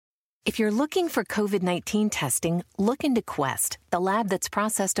If you're looking for COVID-19 testing, look into Quest, the lab that's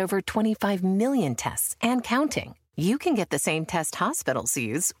processed over 25 million tests and counting. You can get the same test hospitals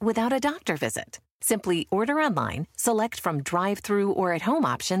use without a doctor visit. Simply order online, select from drive-through or at-home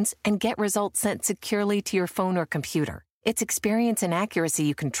options, and get results sent securely to your phone or computer. It's experience and accuracy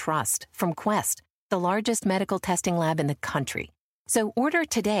you can trust from Quest, the largest medical testing lab in the country. So order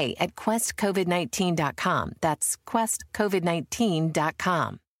today at questcovid19.com. That's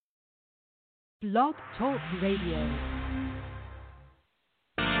questcovid19.com. Blog Talk Radio.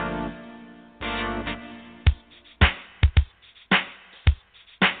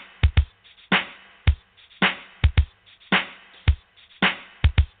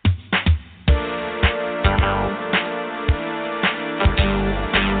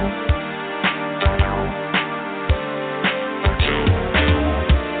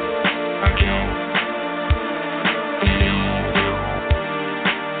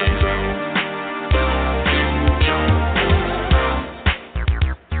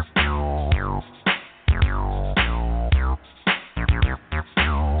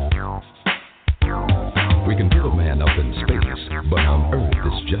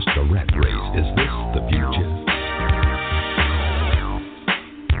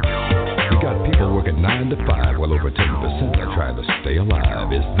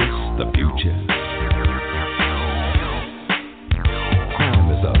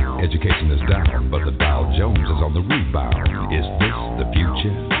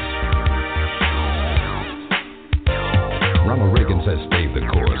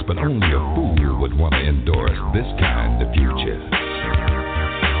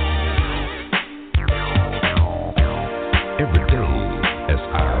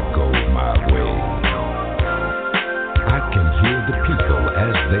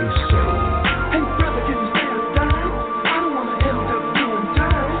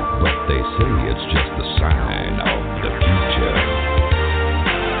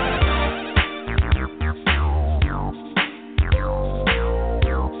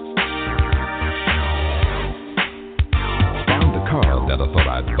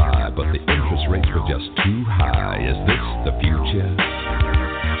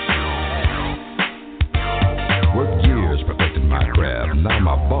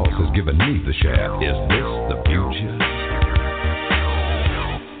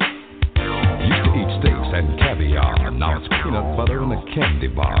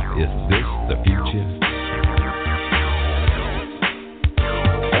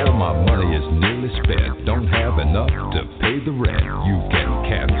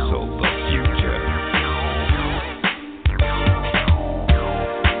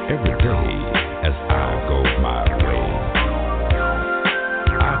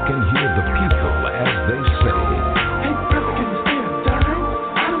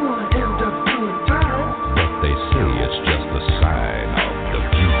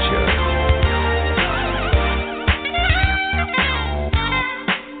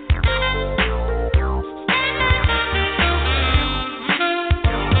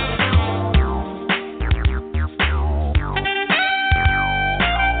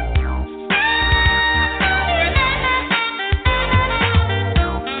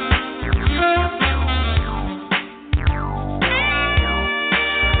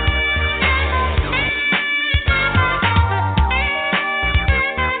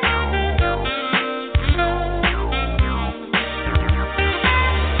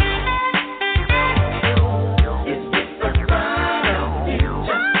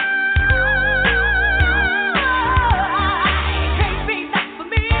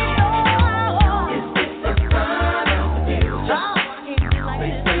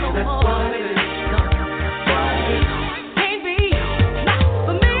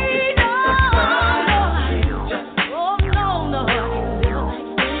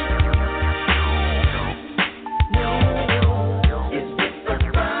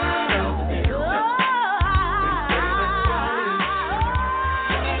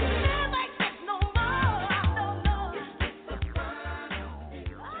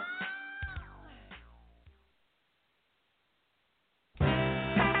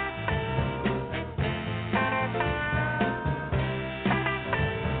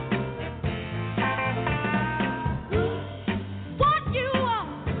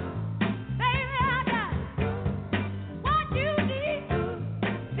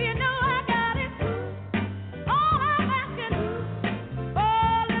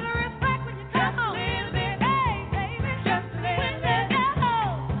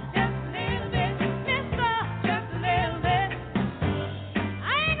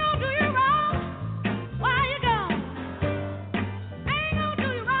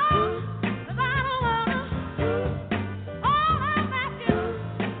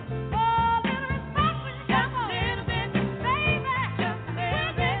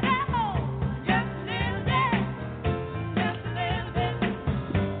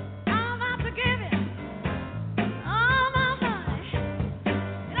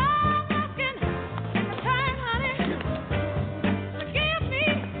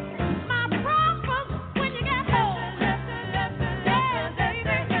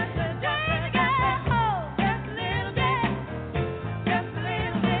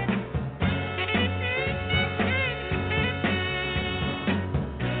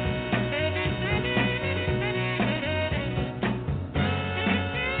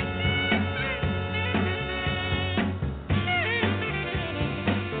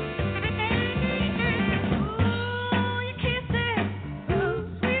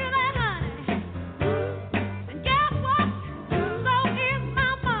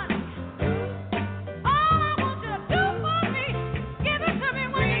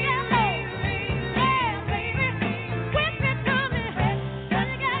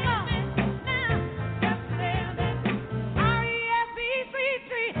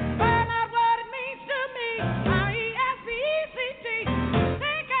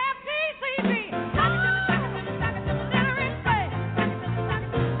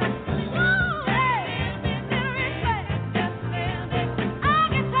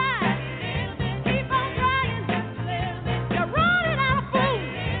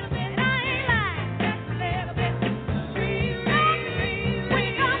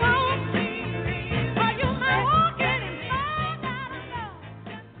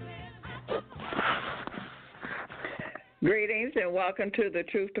 Greetings and welcome to the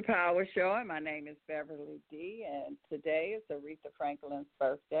Truth to Power Show. And my name is Beverly D. And today is Aretha Franklin's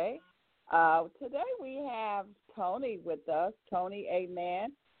birthday. Today we have Tony with us, Tony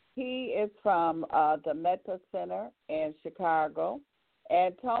Amen. He is from the Meta Center in Chicago.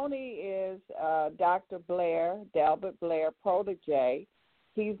 And Tony is Dr. Blair, Delbert Blair, protege.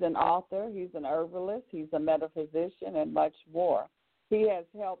 He's an author, he's an herbalist, he's a metaphysician, and much more. He has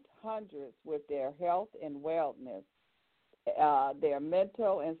helped hundreds with their health and wellness, their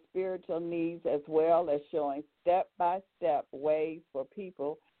mental and spiritual needs, as well as showing step-by-step ways for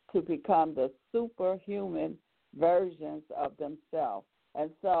people to become the superhuman versions of themselves. And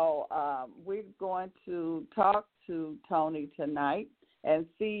so we're going to talk to Tony tonight and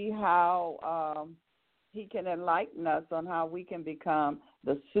see how he can enlighten us on how we can become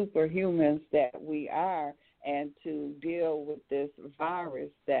the superhumans that we are and to deal with this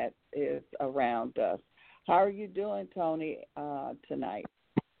virus that is around us. How are you doing, Tony, tonight?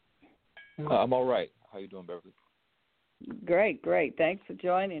 I'm all right. How are you doing, Beverly? Great. Thanks for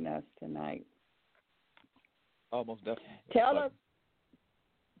joining us tonight. Oh, most definitely. Tell us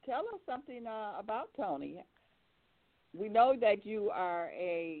something about Tony. We know that you are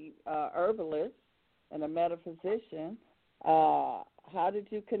a herbalist and a metaphysician. How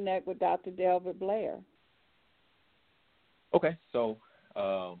did you connect with Dr. Delbert Blair? Okay, so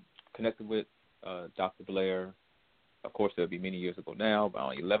connected with Dr. Blair, of course, it would be many years ago now,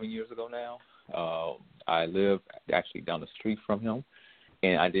 about 11 years ago now. I live actually down the street from him,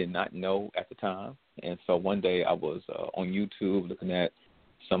 and I did not know at the time. And so one day I was on YouTube looking at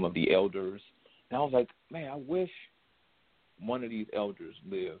some of the elders, and I was like, man, I wish one of these elders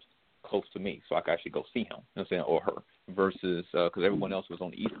lived close to me so I could actually go see him, you know what I'm saying, or her, versus because everyone else was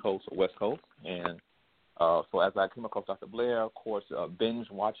on the East Coast or West Coast. And so as I came across Dr. Blair, of course,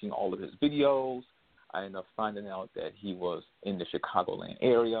 binge watching all of his videos, I ended up finding out that he was in the Chicagoland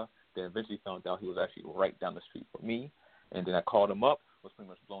area. Then eventually found out he was actually right down the street from me. And then I called him up, was pretty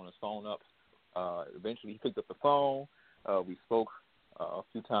much blowing his phone up. Eventually he picked up the phone. We spoke a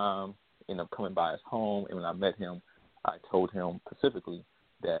few times, ended up coming by his home. And when I met him, I told him specifically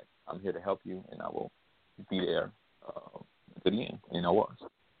that I'm here to help you and I will be there to the end. And I was.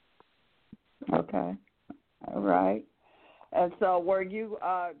 Okay. All right. And so were you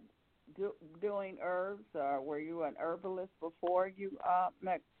doing herbs, or were you an herbalist before you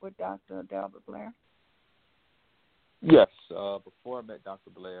met with Dr. Delbert Blair? Yes. Before I met Dr.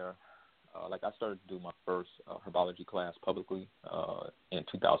 Blair, I started to do my first herbology class publicly in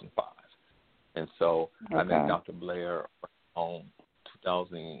 2005. And so I met Dr. Blair on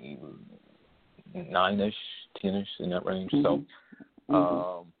 2009-ish, 10-ish, in that range. So,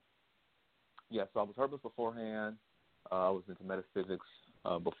 so I was herbalist beforehand. I was into metaphysics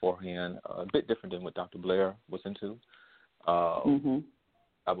beforehand, a bit different than what Dr. Blair was into. I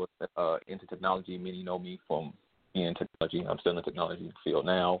was into technology. Many know me from being in technology. I'm still in the technology field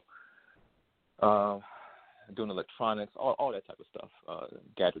now. Doing electronics, all that type of stuff,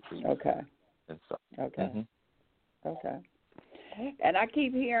 gadgetry. Okay. And stuff. Okay. Okay. And I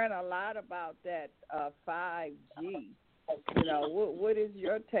keep hearing a lot about that 5G. You know, what is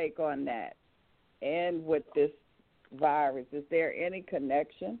your take on that? And with this virus, is there any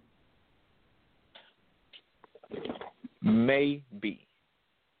connection? Maybe.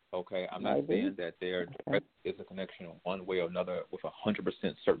 Okay, I'm not saying that there is a connection one way or another with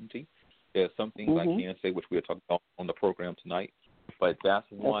 100% certainty. There are some things I can say, which we are talking about on the program tonight, but that's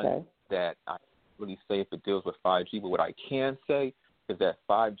one that I really say if it deals with 5G. But what I can say is that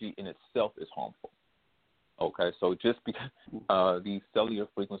 5G in itself is harmful. Okay, so just because these cellular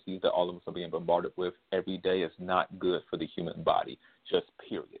frequencies that all of us are being bombarded with every day is not good for the human body, just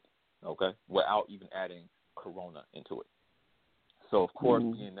period. Okay, without even adding corona into it. So, of course,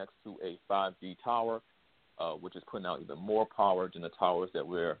 being next to a 5G tower, which is putting out even more power than the towers that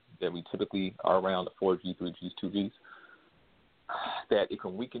we typically are around, the 4G, 3Gs, 2Gs, that it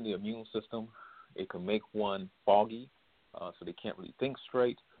can weaken the immune system. It can make one foggy, so they can't really think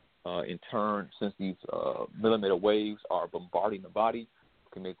straight. In turn, since these millimeter waves are bombarding the body,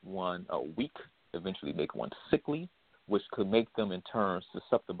 it can make one weak, eventually make one sickly, which could make them in turn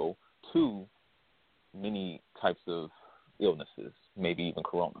susceptible to many types of illnesses, maybe even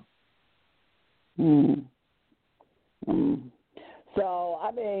corona. So,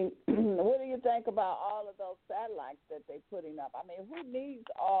 I mean, what do you think about all of those satellites that they're putting up? I mean, who needs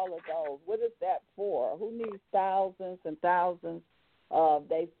all of those? What is that for? Who needs thousands and thousands of,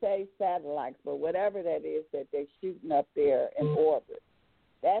 they say satellites, but whatever that is that they're shooting up there in orbit?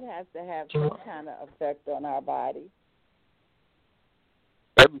 That has to have some kind of effect on our body.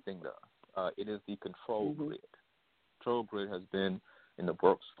 Everything does. It is the control grid. control grid has been in the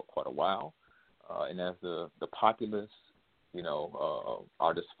works for quite a while, and as the populace,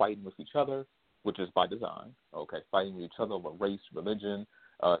 are just fighting with each other, which is by design, okay, fighting with each other over race, religion.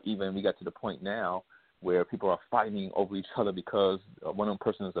 Even we got to the point now where people are fighting over each other because one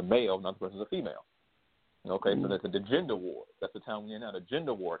person is a male, another person is a female. Okay, so that's the gender war. That's the time we're in now, the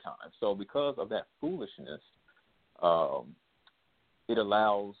gender war time. So because of that foolishness, it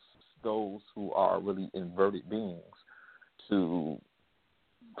allows those who are really inverted beings to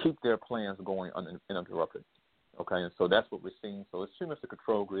keep their plans going uninterrupted. Okay, and so that's what we're seeing. So it's too much the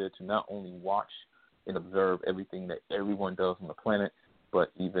control grid to not only watch and observe everything that everyone does on the planet,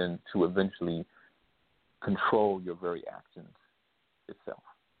 but even to eventually control your very actions itself.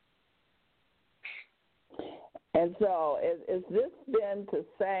 And so is this been the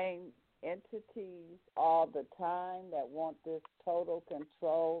same entities all the time that want this total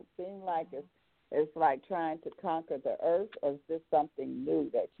control? Seems like it's like trying to conquer the earth, or is this something new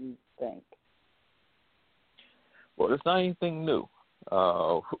that you think? Well, it's not anything new.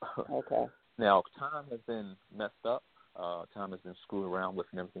 Okay. Now, time has been messed up. Time has been screwed around with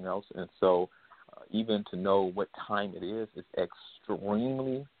and everything else. And so even to know what time it is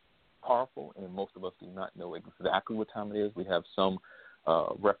extremely powerful, and most of us do not know exactly what time it is. We have some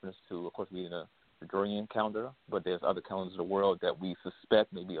reference to, of course, reading a Gregorian calendar, but there's other calendars of the world that we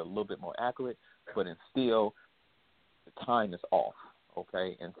suspect may be a little bit more accurate, but still the time is off,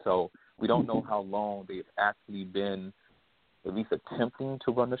 okay? And so we don't know how long they've actually been at least attempting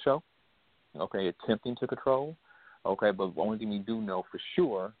to run the show, okay, attempting to control, okay, but the only thing we do know for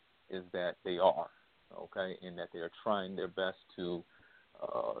sure is that they are, okay, and that they are trying their best to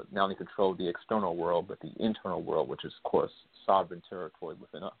not only control the external world, but the internal world, which is, of course, sovereign territory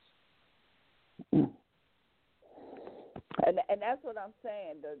within us. And that's what I'm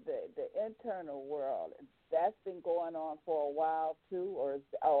saying, the internal world, that's been going on for a while, too, or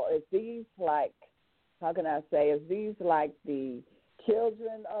is these like, how can I say, is these like the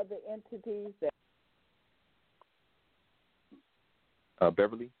children of the entities that...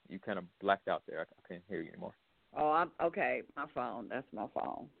 Beverly, you kind of blacked out there. I can't hear you anymore. Oh, I'm okay. My phone. That's my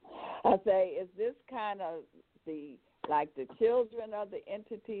phone. I say, is this kind of the children of the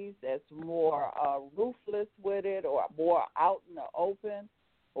entities that's more ruthless with it, or more out in the open,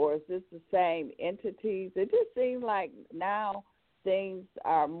 or is this the same entities? It just seems like now things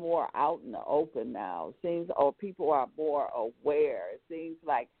are more out in the open now. It seems, or people are more aware. It seems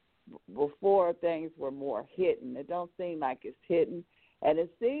like before things were more hidden. It don't seem like it's hidden. And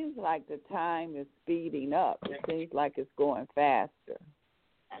it seems like the time is speeding up. It seems like it's going faster.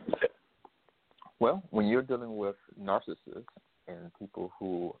 Well, when you're dealing with narcissists and people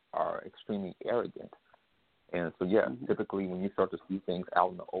who are extremely arrogant, and so, typically when you start to see things out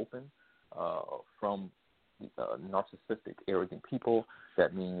in the open from narcissistic, arrogant people,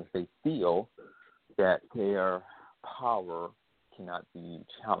 that means they feel that their power cannot be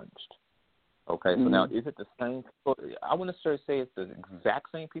challenged. Okay, so now is it the same people? I wouldn't necessarily say it's the exact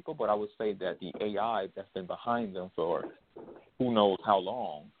same people, but I would say that the AI that's been behind them for who knows how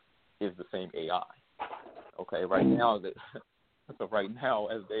long is the same AI. Okay, right now, as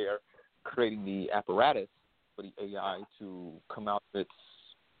they are creating the apparatus for the AI to come out of its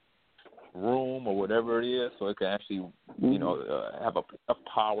room or whatever it is, so it can actually, have enough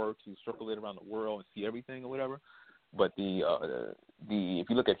power to circulate around the world and see everything or whatever. But if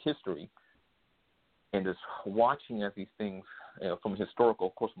you look at history, and just watching as these things from a historical,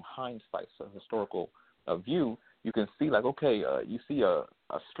 of course, from hindsight, so historical view, you can see you see a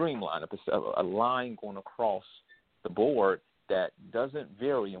streamline, a line going across the board that doesn't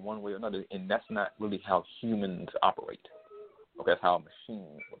vary in one way or another, and that's not really how humans operate. Okay, that's how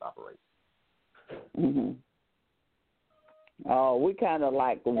machines would operate. Mm-hmm. Oh, we kind of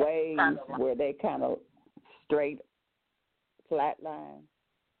like waves where they kind of straight, flat line.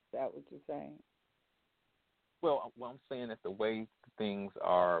 Is that what you're saying? Well, I'm saying that the way things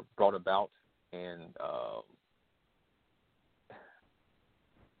are brought about and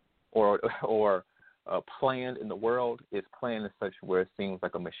or planned in the world is planned in such where it seems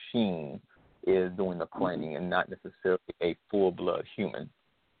like a machine is doing the planning and not necessarily a full-blood human.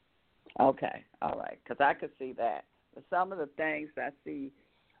 Okay, all right, because I could see that. But some of the things I see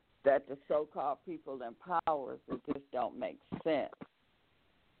that the so-called people in power, it just don't make sense.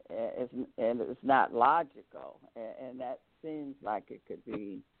 It's not logical, and that seems like it could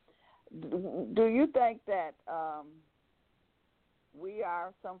be. Do you think that we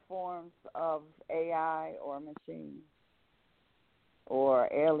are some forms of AI or machines or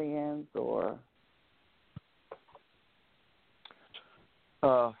aliens or?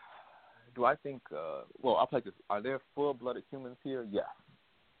 do I think, well, I'll play this. Are there full-blooded humans here? Yes.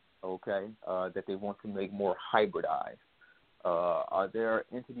 Okay, that they want to make more hybridized. Are there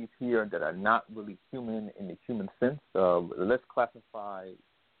entities here that are not really human in the human sense? Let's classify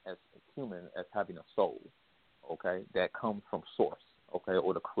as human as having a soul, okay, that comes from source, okay,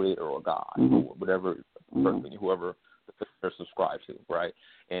 or the creator or God, or whatever person, whoever the person subscribes to, right?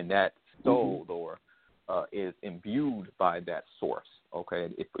 And that soul, or is imbued by that source, okay?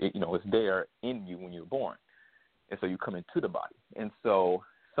 It's there in you when you're born, and so you come into the body. And so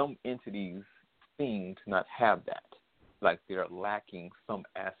some entities seem to not have that, like they're lacking some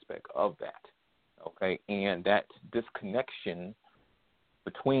aspect of that, okay? And that disconnection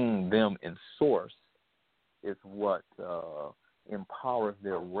between them and source is what empowers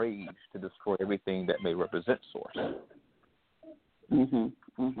their rage to destroy everything that may represent source.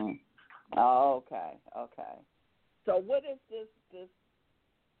 Oh, okay. So what is this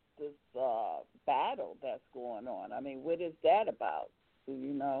battle that's going on? I mean, what is that about? Do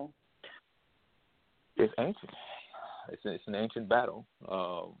you know? It's ancient. It's an ancient battle.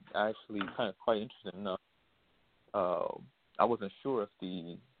 Actually, kind of quite interesting enough. I wasn't sure if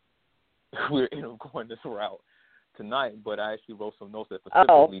we're going this route tonight, but I actually wrote some notes that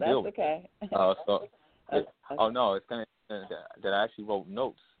specifically deal with it. Okay. No, it's kind of that I actually wrote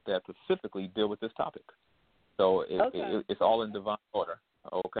notes that specifically deal with this topic. So it's all in divine order.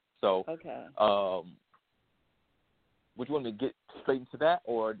 Okay. So would you want me to get straight into that,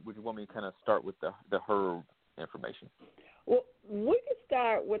 or would you want me to kind of start with the herb information? Well, we can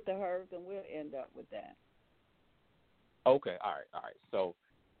start with the herbs, and we'll end up with that. Okay. All right. So,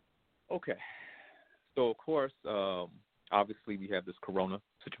 okay. So, of course, obviously we have this corona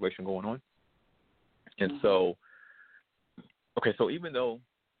situation going on. And so, okay, so even though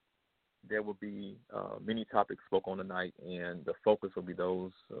there will be many topics spoke on tonight, and the focus will be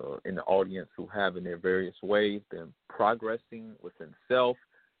those in the audience who have in their various ways been progressing within self,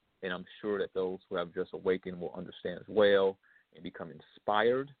 and I'm sure that those who have just awakened will understand as well and become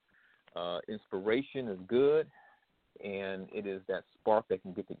inspired. Inspiration is good, and it is that spark that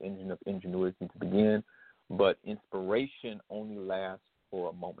can get the engine of ingenuity to begin, but inspiration only lasts for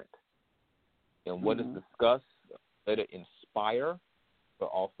a moment. And what is discussed, let it inspire, but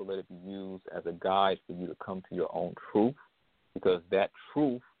also let it be used as a guide for you to come to your own truth, because that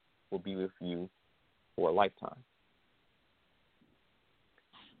truth will be with you for a lifetime.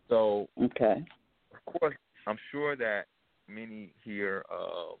 So, of course, I'm sure that many here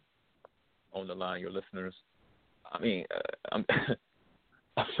on the line, your listeners, I'm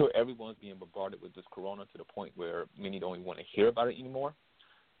sure everyone's being bombarded with this corona to the point where many don't even want to hear about it anymore.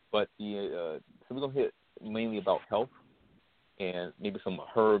 But so we're going to hit mainly about health and maybe some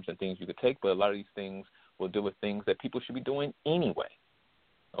herbs and things you could take, but a lot of these things will deal with things that people should be doing anyway,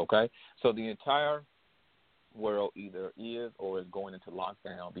 okay? So the entire world either is or is going into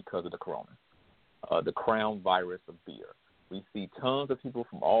lockdown because of the corona, the crown virus of fear. We see tons of people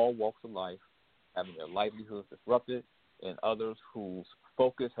from all walks of life having their livelihoods disrupted, and others whose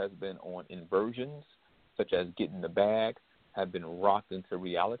focus has been on inversions, such as getting the bag, have been rocked into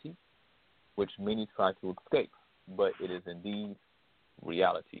reality, which many try to escape, but it is indeed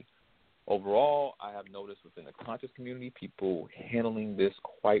reality. Overall, I have noticed within the conscious community, people handling this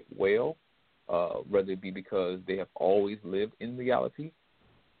quite well, whether it be because they have always lived in reality,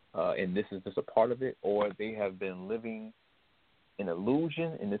 and this is just a part of it, or they have been living an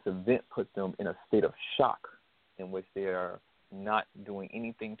illusion, and this event puts them in a state of shock in which they are not doing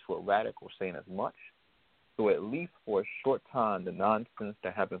anything to erratic or saying as much. So at least for a short time, the nonsense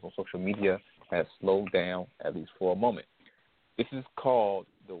that happens on social media has slowed down, at least for a moment. This is called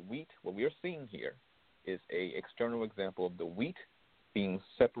the wheat. What we are seeing here is an external example of the wheat being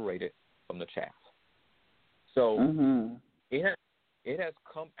separated from the chaff. So it has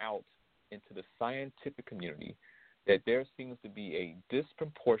come out into the scientific community that there seems to be a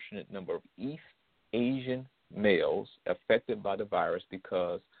disproportionate number of East Asian males affected by the virus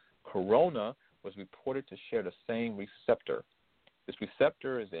because corona was reported to share the same receptor. This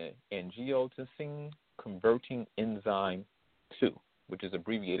receptor is an angiotensin converting enzyme 2, which is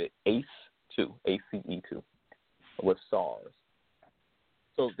abbreviated ACE2, ACE2, with SARS.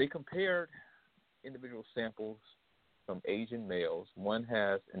 So they compared individual samples from Asian males. One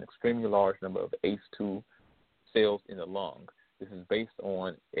has an extremely large number of ACE2 cells in the lung. This is based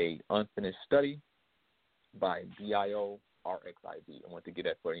on an unfinished study by BIO RXIV. I want to get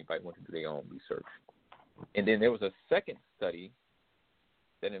that for anybody who wants to do their own research. And then there was a second study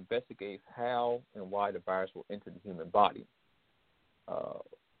that investigates how and why the virus will enter the human body.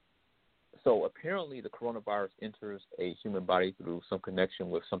 So apparently the coronavirus enters a human body through some connection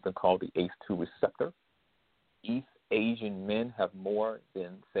with something called the ACE2 receptor. East Asian men have more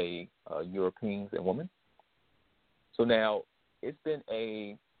than, say, Europeans and women. So now it's been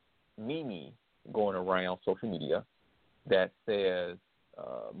a meme going around social media that says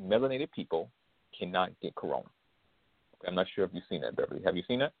melanated people cannot get corona. Okay, I'm not sure if you've seen that, Beverly. Have you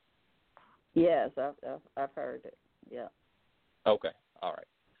seen that? Yes, I've heard it. Yeah. Okay, all right.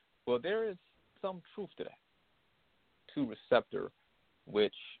 Well, there is some truth to that. ACE2 receptor,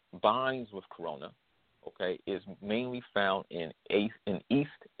 which binds with corona, okay, is mainly found in East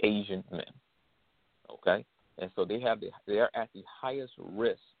Asian men, okay? And so they are at the highest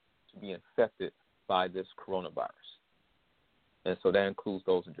risk to be infected by this coronavirus. And so that includes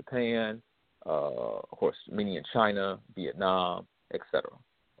those in Japan, of course, many in China, Vietnam, etc.,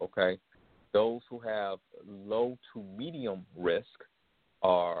 okay? Those who have low to medium risk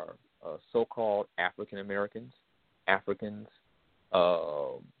are so-called African Americans, Africans,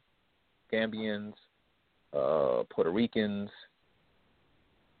 Gambians, Puerto Ricans,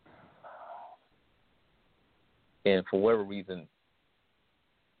 and for whatever reason,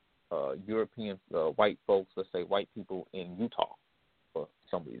 European white folks, let's say white people in Utah, for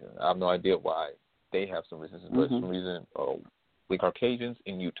some reason. I have no idea why they have some resistance, but for some reason, we Caucasians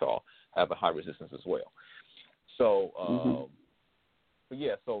in Utah have a high resistance as well. So, but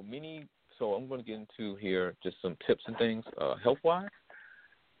yeah, so I'm going to get into here just some tips and things health-wise.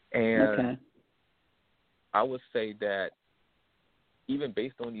 And I would say that even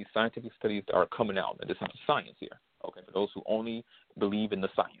based on these scientific studies that are coming out, and this is science here, okay, for those who only believe in the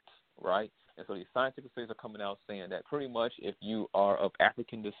science, right? And so these scientific studies are coming out saying that pretty much if you are of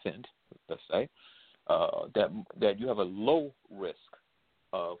African descent, let's say, that you have a low risk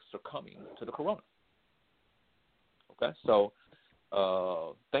of succumbing to the corona. Okay, so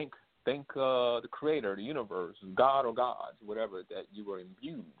thank the Creator, the universe, God or gods, whatever, that you were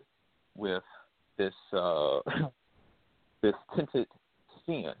imbued with this this tinted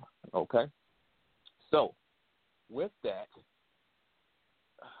skin. Okay, so with that,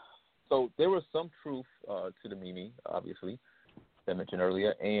 so there was some truth to the meme, obviously, that I mentioned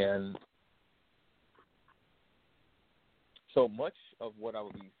earlier, and so much of what I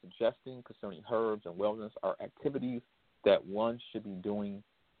would be suggesting concerning herbs and wellness are activities that one should be doing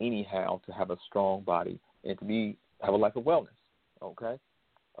anyhow to have a strong body and to have a life of wellness. Okay,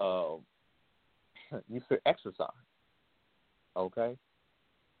 you should exercise. Okay,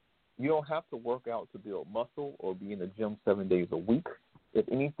 you don't have to work out to build muscle or be in the gym 7 days a week. If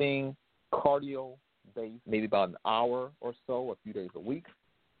anything, cardio based, maybe about an hour or so, a few days a week,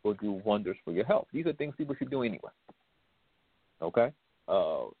 will do wonders for your health. These are things people should do anyway. Okay,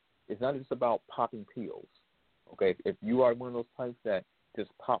 it's not just about popping pills. Okay, if you are one of those types that just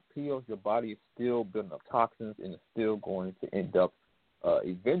pop pills, your body is still building up toxins and it's still going to end up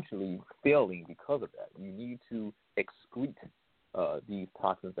eventually failing because of that. You need to excrete these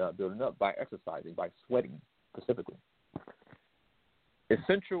toxins that are building up by exercising, by sweating specifically.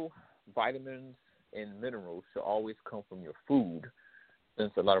 Essential vitamins and minerals should always come from your food,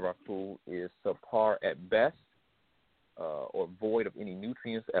 since a lot of our food is subpar at best or void of any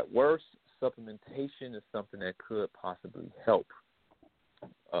nutrients at worst. Supplementation is something that could possibly help.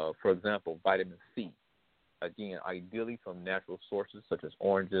 For example, vitamin C. Again, ideally from natural sources such as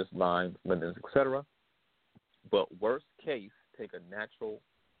oranges, limes, lemons, etc. But worst case, take a natural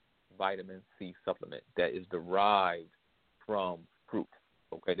vitamin C supplement that is derived from fruit.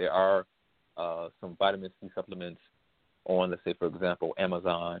 Okay, there are some vitamin C supplements on, let's say, for example,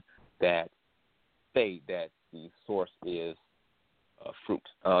 Amazon, that say that the source is fruit.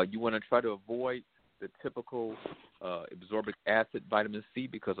 You want to try to avoid the typical absorbic acid vitamin C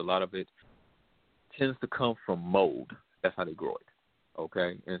because a lot of it tends to come from mold. That's how they grow it.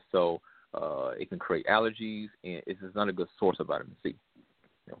 Okay, and so it can create allergies, and it's just not a good source of vitamin C.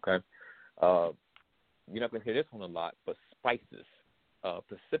 Okay, you're not going to hear this one a lot, but spices,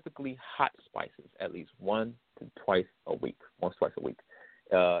 specifically hot spices, at least once to twice a week.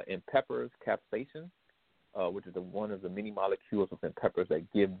 In peppers, capsaicin, which is one of the many molecules within peppers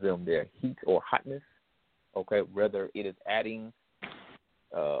that give them their heat or hotness. Okay, whether it is adding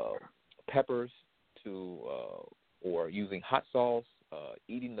peppers to or using hot sauce,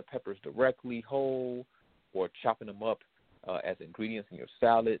 eating the peppers directly whole, or chopping them up as ingredients in your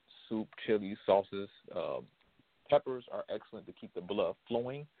salad, soup, chili, sauces. Peppers are excellent to keep the blood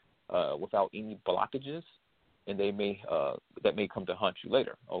flowing without any blockages, and that may come to haunt you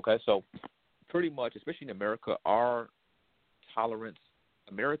later. Okay, so pretty much, especially in America, our tolerance,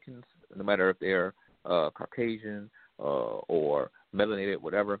 Americans, no matter if they're Caucasian or melanated,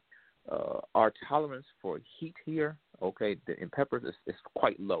 whatever, our tolerance for heat here, okay, in peppers is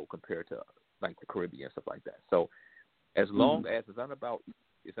quite low compared to like the Caribbean and stuff like that. So as long as it's not about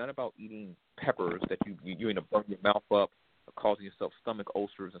eating peppers that you end up burning your mouth up, causing yourself stomach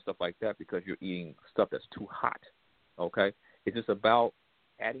ulcers and stuff like that because you're eating stuff that's too hot. Okay, it's just about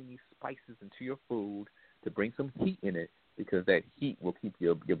adding these spices into your food to bring some heat in it, because that heat will keep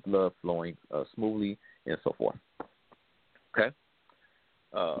your blood flowing smoothly and so forth. Okay.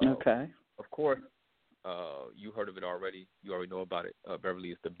 Okay. Of course, you heard of it already. You already know about it. Beverly,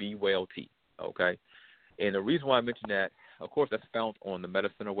 is the Be Well tea. Okay. And the reason why I mention that, of course, that's found on the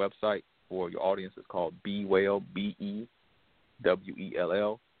Medicenter website for your audience. It's called Be Well, BEWELL,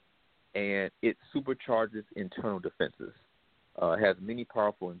 and it supercharges internal defenses. It has many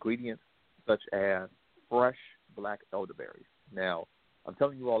powerful ingredients, such as fresh black elderberries. Now, I'm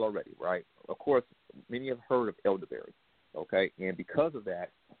telling you all already, right? Of course, many have heard of elderberries, okay? And because of that,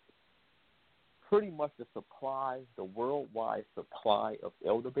 pretty much the worldwide supply of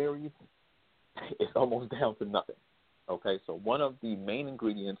elderberries is almost down to nothing, okay? So one of the main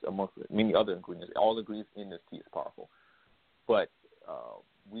ingredients amongst many other ingredients, all ingredients in this tea is powerful, but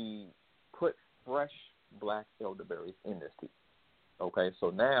we put fresh black elderberries in this tea, okay? So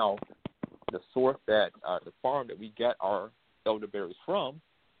now the source the farm that we get our elderberries from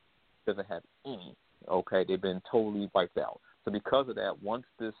doesn't have any, okay? They've been totally wiped out. So because of that, once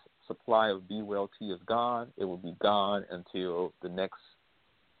this supply of Be Well tea is gone, it will be gone until the next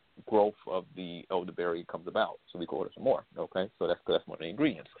growth of the elderberry comes about. So we can order some more, okay? So that's one of the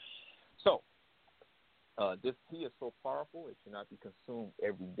ingredients. So this tea is so powerful, it should not be consumed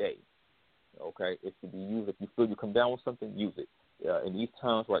every day, okay? It should be used if you feel you come down with something, use it. In these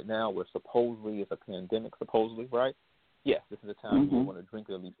times right now where supposedly it's a pandemic, right? Yes, this is a time you want to drink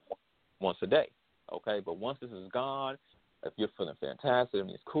it at least once a day, okay? But once this is gone, if you're feeling fantastic, I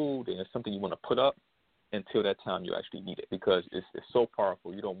mean, it's cool, then it's something you want to put up until that time you actually need it, because it's so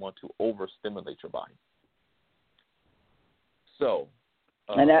powerful. You don't want to overstimulate your body. So,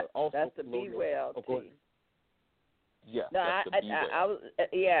 and that's the Be Well tea. Yeah, no, that's the Be Well. I was,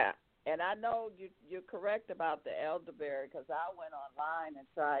 yeah. And I know you're correct about the elderberry, because I went online and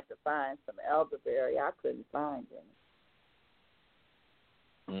tried to find some elderberry. I couldn't find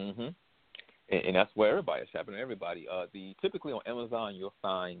any. And that's where everybody's happening. Everybody. Typically on Amazon you'll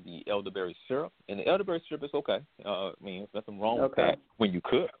find the elderberry syrup, and the elderberry syrup is okay. I mean, there's nothing wrong with that when you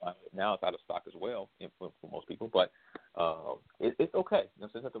could. Now it's out of stock as well for most people, but it's okay.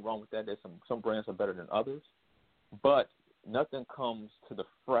 There's nothing wrong with that. There's some brands are better than others, but nothing comes to the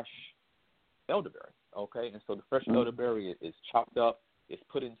fresh elderberry, okay? And so the fresh elderberry is chopped up, it's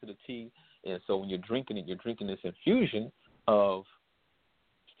put into the tea, and so when you're drinking it, you're drinking this infusion of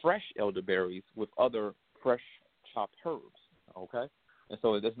fresh elderberries with other fresh chopped herbs, okay? And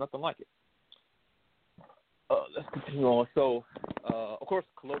so there's nothing like it. Let's continue on. So, of course,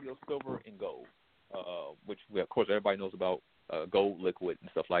 colloidal silver and gold, which, of course, everybody knows about gold liquid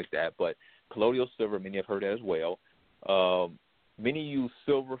and stuff like that, but colloidal silver, many have heard that as well. Many use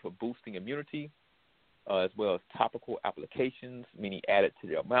silver for boosting immunity, as well as topical applications. Many add it to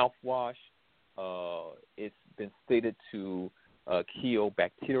their mouthwash. It's been stated to kill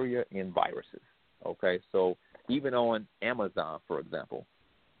bacteria and viruses. Okay, so even on Amazon, for example,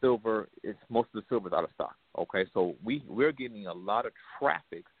 silver most of the silver is out of stock. Okay, so we're getting a lot of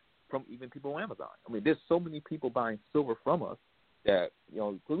traffic from even people on Amazon. I mean, there's so many people buying silver from us that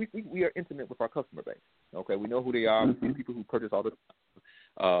we are intimate with our customer base. Okay, we know who they are. These people who purchase all the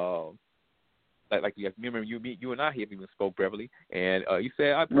time. Like you remember you and I have even spoke, Beverly, and you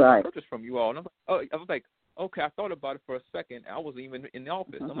said I purchased from you all. And I was like, okay, I thought about it for a second. I wasn't even in the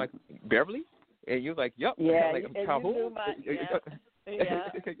office. I'm like, Beverly, and you're like, yep. Yeah, like, and you knew my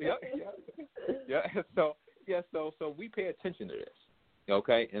So we pay attention to this,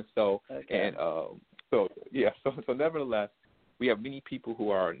 okay, and so nevertheless, we have many people who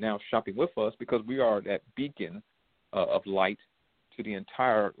are now shopping with us because we are that beacon of light to the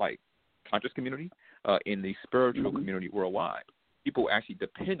entire conscious community in the spiritual community worldwide. People actually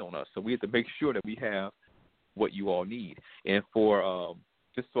depend on us, so we have to make sure that we have what you all need. And for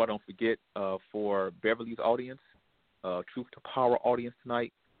just so I don't forget, for Beverly's audience, Truth to Power audience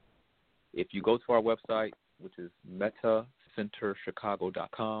tonight, if you go to our website, which is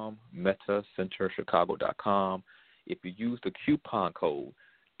metacenterchicago.com, metacenterchicago.com, if you use the coupon code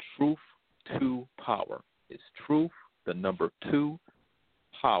Truth to Power, it's Truth, the number 2,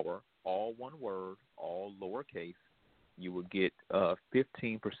 Power, all one word, all lowercase, you will get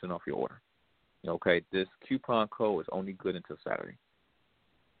 15% off your order. Okay, this coupon code is only good until Saturday.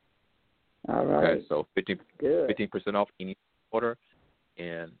 All right. Okay, so 15% off any order.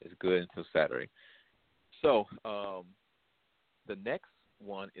 and it's good until Saturday. So the next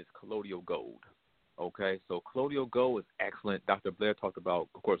one is colloidal gold. Okay, so colloidal gold is excellent. Dr. Blair talked about,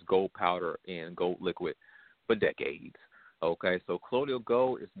 of course, gold powder and gold liquid for decades. Okay, so colloidal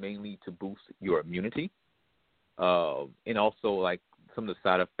gold is mainly to boost your immunity. And also, like, some of the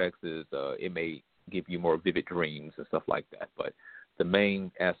side effects is it may give you more vivid dreams and stuff like that. But the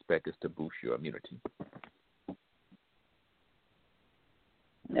main aspect is to boost your immunity.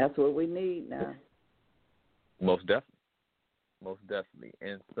 That's what we need now. Most definitely. Most definitely.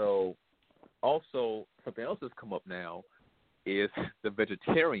 And so also something else that's come up now is the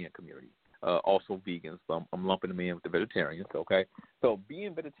vegetarian community, also vegans. So I'm lumping them in with the vegetarians, okay? So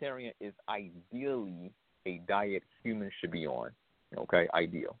being vegetarian is ideally a diet humans should be on, okay,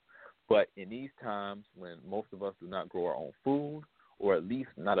 ideal. But in these times when most of us do not grow our own food, or at least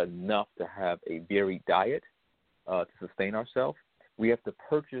not enough to have a varied diet to sustain ourselves, we have to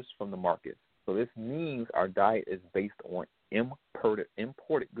purchase from the markets. So this means our diet is based on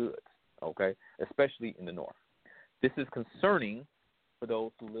imported goods, okay, especially in the north. This is concerning for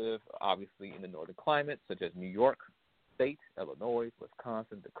those who live, obviously, in the northern climate, such as New York State, Illinois,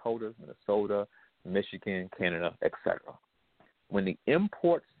 Wisconsin, Dakota, Minnesota, Michigan, Canada, etc. When the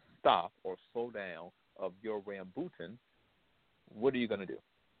imports stop or slow down of your rambutan, what are you going to do?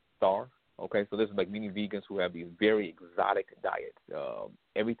 Starve? Okay, so there's like many vegans who have these very exotic diets.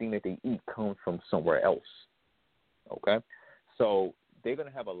 Everything that they eat comes from somewhere else. Okay, so they're going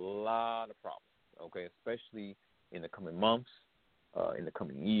to have a lot of problems. Okay, especially in the coming months, in the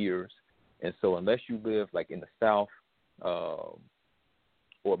coming years. And so unless you live like in the South, or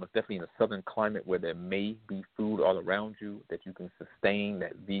most definitely in a southern climate where there may be food all around you that you can sustain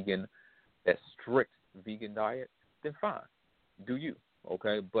that strict vegan diet, then fine, do you,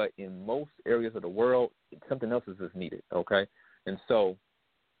 okay? But in most areas of the world, something else is just needed, okay? And so,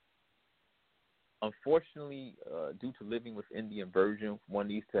 unfortunately, due to living within the inversion, one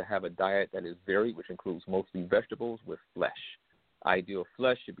needs to have a diet that is varied, which includes mostly vegetables with flesh. Ideal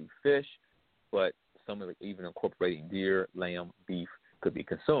flesh should be fish, but some of it even incorporating deer, lamb, beef could be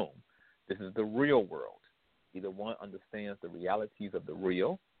consumed. This is the real world. Either one understands the realities of the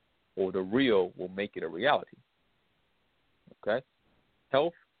real, or the real will make it a reality. Okay?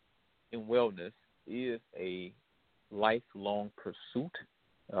 Health and wellness is a lifelong pursuit.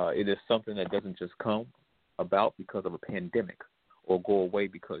 It is something that doesn't just come about because of a pandemic or go away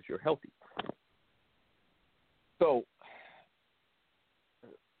because you're healthy. So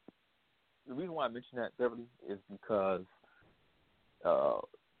the reason why I mention that, Beverly, is because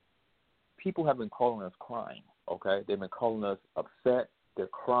people have been calling us crying, okay? They've been calling us upset. They're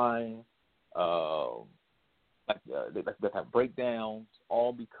crying. They have breakdowns,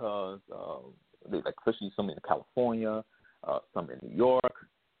 all because, especially some in California, some in New York,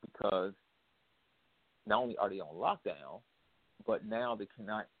 because not only are they on lockdown, but now they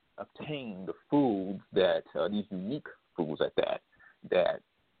cannot obtain the foods that, these unique foods at that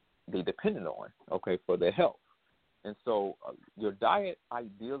they depended on, okay, for their health. And so your diet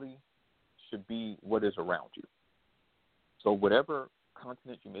ideally should be what is around you. So whatever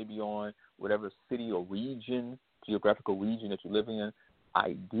continent you may be on, whatever city or region, geographical region that you're living in,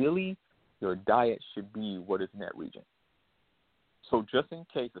 ideally your diet should be what is in that region. So just in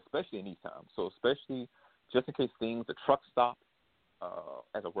case, especially in these times, especially just in case the truck stop,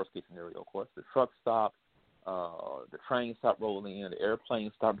 as a worst case scenario, of course, the truck stop, the train stop rolling in, the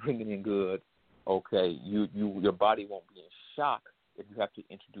airplane stop bringing in goods, okay, your body won't be in shock if you have to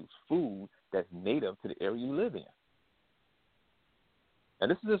introduce food that's native to the area you live in. And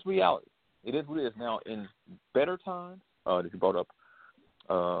this is just reality. It is what it is. Now, in better times, that you brought up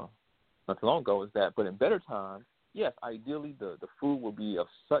not too long ago, is that, but in better times, yes, ideally the food will be of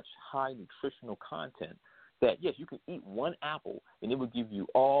such high nutritional content that, yes, you can eat one apple and it will give you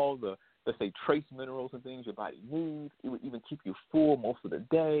all the, let's say, trace minerals and things your body needs. It would even keep you full most of the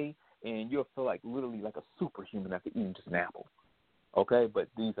day, and you'll feel like literally like a superhuman after eating just an apple. Okay, but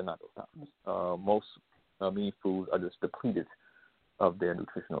these are not those times. Most meat foods are just depleted of their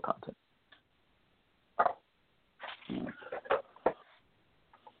nutritional content.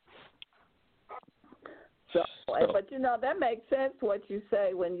 So, but that makes sense what you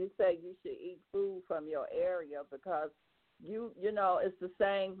say when you say you should eat food from your area, because you know it's the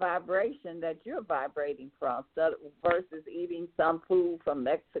same vibration that you're vibrating from versus eating some food from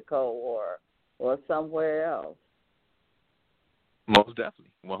Mexico or somewhere else. Most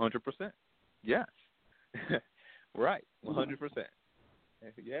definitely, 100%. Yes, right, 100%.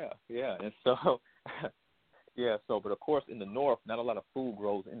 Yeah, and so, but of course in the north, not a lot of food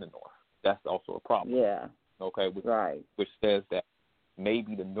grows in the north. That's also a problem. Yeah. Okay, which says that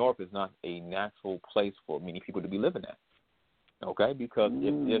maybe the North is not a natural place for many people to be living at. Okay, because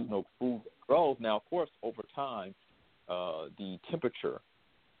if there's no food that grows, now of course over time, the temperature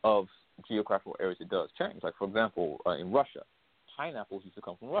of geographical areas, it does change. Like for example, in Russia, pineapples used to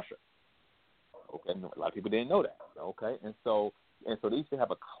come from Russia. Okay, a lot of people didn't know that. Okay, and so they used to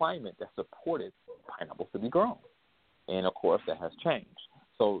have a climate that supported pineapples to be grown, and of course that has changed.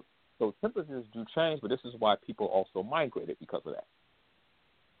 So temperatures do change, but this is why people also migrated because of that.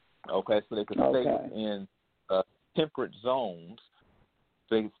 Okay, so they could stay within temperate zones,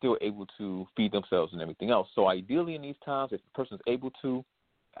 so they're still able to feed themselves and everything else. So ideally in these times, if the person is able to,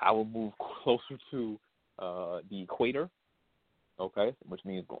 I will move closer to the equator, okay, which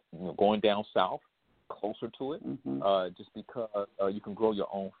means going down south, closer to it, just because you can grow your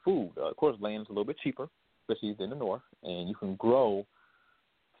own food. Of course, land is a little bit cheaper, especially in the north, and you can grow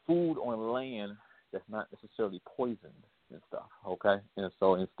food on land that's not necessarily poisoned and stuff, okay? And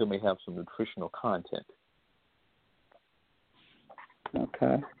so it still may have some nutritional content.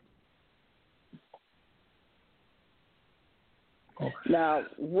 Okay. Now,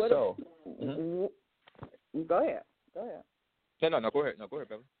 what? So, Go ahead. No, go ahead, Beverly. Go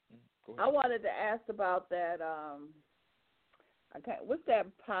ahead. I wanted to ask about that. What's that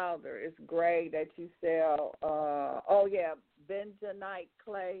powder? It's gray that you sell. Bentonite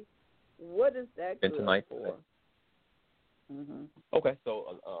clay. What is that Bentonite good clay. for? Okay,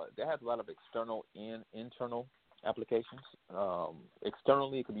 so that has a lot of external and internal applications.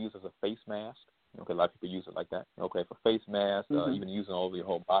 Externally, it could be used as a face mask. Okay, a lot of people use it like that. Okay, for face mask, even using all over your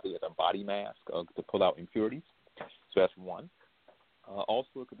whole body as a body mask to pull out impurities. So that's one.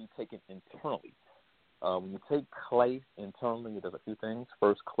 Also, it could be taken internally. When you take clay internally, it does a few things.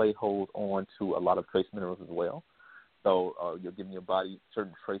 First, clay holds on to a lot of trace minerals as well. So you're giving your body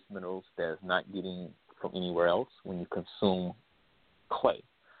certain trace minerals that is not getting from anywhere else when you consume clay.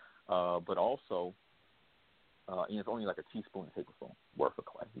 But also, it's only like a teaspoon to tablespoon worth of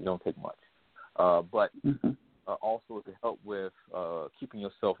clay. You don't take much. But also it can help with keeping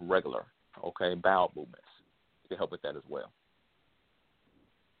yourself regular, okay, bowel movements. It can help with that as well.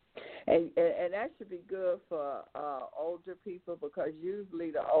 And that should be good for older people, because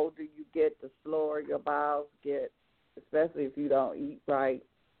usually the older you get, the slower your bowels get, especially if you don't eat right.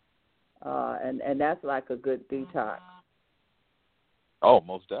 And that's like a good detox. Oh,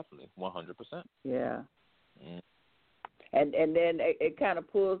 most definitely, 100%. Yeah. And then it kind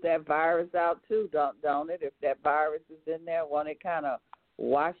of pulls that virus out too, don't it? If that virus is in there, won't it kind of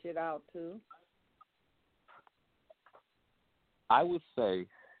wash it out too? I would say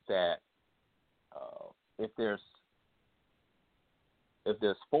that if there's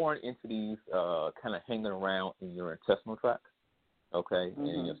foreign entities kind of hanging around in your intestinal tract, okay,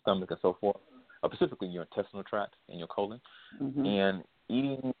 in your stomach and so forth, specifically your intestinal tract and your colon, and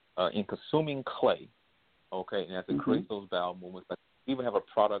eating and consuming clay, okay, and as it creates those bowel movements, like we even have a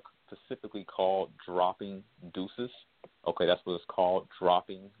product specifically called dropping deuces, okay, that's what it's called,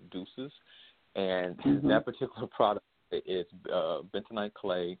 dropping deuces, and that particular product is bentonite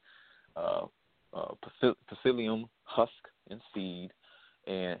clay, psyllium husk and seed,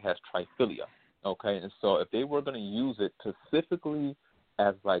 and has triphylia. Okay, and so if they were going to use it specifically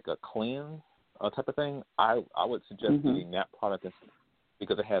as like a cleanse type of thing, I would suggest eating that product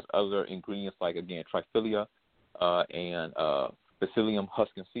because it has other ingredients like, again, triphylia and psyllium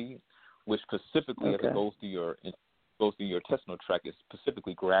husk and seed, which specifically as it goes through your intestinal tract is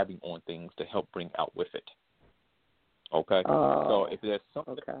specifically grabbing on things to help bring out with it. Okay, so if there's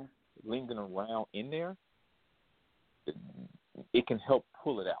something lingering around in there, it can help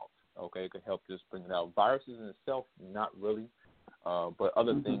pull it out. Okay, it can help just bring it out. Viruses in itself, not really, but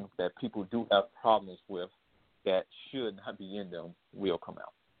other things that people do have problems with that should not be in them will come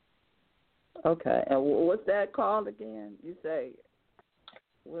out. Okay, and what's that called again? You say,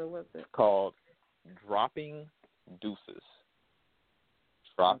 what was it? Called dropping deuces.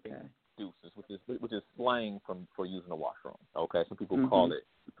 Dropping deuces, which is slang for using the washroom. Okay, some people call it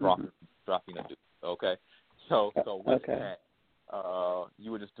dropping a deuce. Okay, so with that,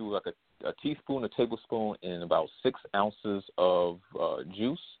 you would just do like a teaspoon, a tablespoon, and about 6 ounces of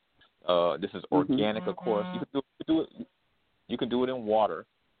juice. This is organic, of course. You can do it in water,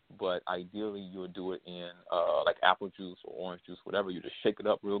 but ideally you would do it in like apple juice or orange juice, whatever. You just shake it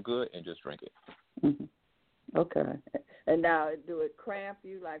up real good and just drink it. Okay. And now, do it cramp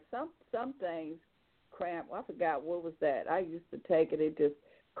you? Like some things cramp. I forgot, what was that? I used to take it. It just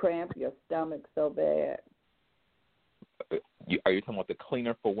cramp your stomach so bad. Are you talking about the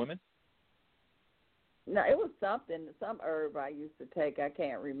cleaner for women? No, it was some herb I used to take. I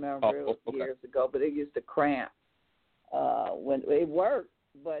can't remember. It was years ago, but it used to cramp. when it worked,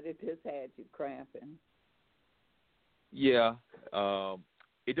 but it just had you cramping. Yeah,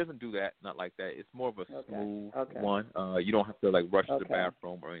 it doesn't do that, not like that. It's more of a smooth one. You don't have to like rush to the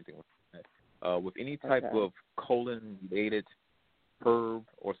bathroom or anything like that. With any type of colon-related herb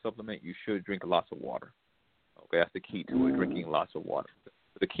or supplement, you should drink lots of water. Okay, that's the key to it, drinking lots of water.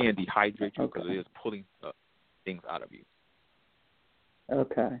 It can dehydrate you because it is pulling things out of you.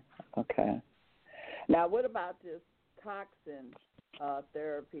 Okay. Now, what about this toxin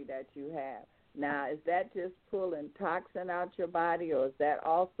therapy that you have? Now, is that just pulling toxin out your body, or is that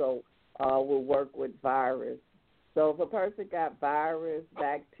also will work with virus? So if a person got virus,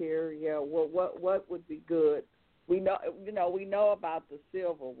 bacteria, what would be good? We know about the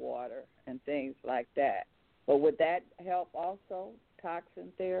silver water and things like that. But would that help also,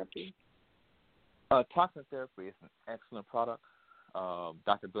 toxin therapy? Toxin therapy is an excellent product.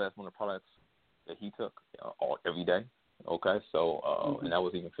 Dr. Blair is one of the products that he took every day. Okay, so and that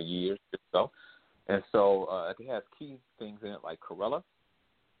was even for years or so. And so it has key things in it like chlorella,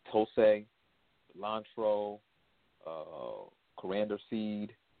 tosei, cilantro, coriander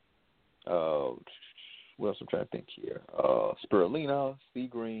seed. What else I'm trying to think here? Spirulina, sea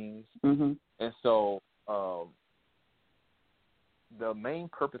greens. And so the main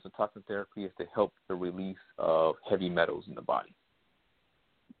purpose of toxin therapy is to help the release of heavy metals in the body.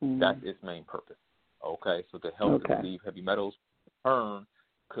 That's its main purpose. Okay, so to help to relieve heavy metals, in turn,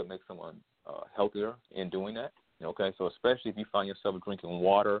 could make someone healthier in doing that. Okay, so especially if you find yourself drinking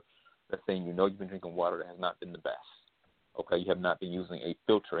water, let's say you've been drinking water that has not been the best. Okay, you have not been using a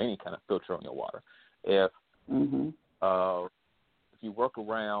filter, any kind of filter on your water. If you work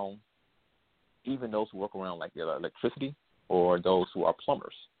around, even those who work around like electricity or those who are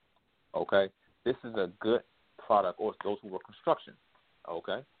plumbers, okay, this is a good product, or those who work construction,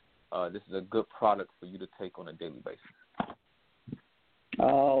 okay, this is a good product for you to take on a daily basis.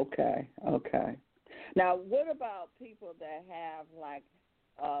 Okay. Now, what about people that have like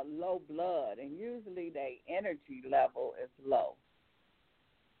low blood, and usually their energy level is low?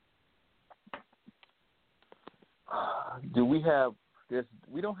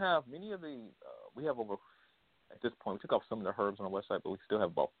 We don't have many of the, we have over, at this point, we took off some of the herbs on our website, but we still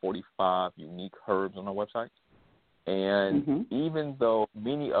have about 45 unique herbs on our website. And even though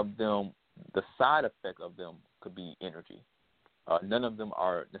many of them, the side effect of them could be energy, none of them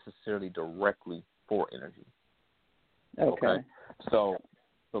are necessarily directly for energy. Okay. So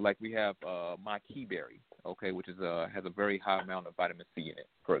like we have my key berry, okay, which is has a very high amount of vitamin C in it,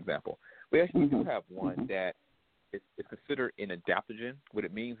 for example. We actually do have one that is considered an adaptogen. What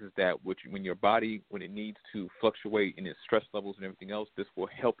it means is that when your body, when it needs to fluctuate in its stress levels and everything else, this will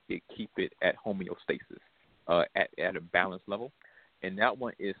help it keep it at homeostasis, at a balanced level. And that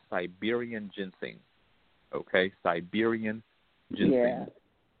one is Siberian ginseng, okay, Siberian ginseng. Yeah.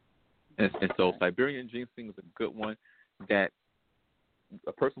 And so Siberian ginseng is a good one that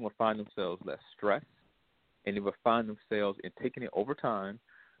a person will find themselves less stressed, and they will find themselves in taking it over time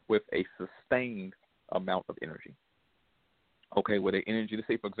with a sustained amount of energy. Okay, with their energy, let's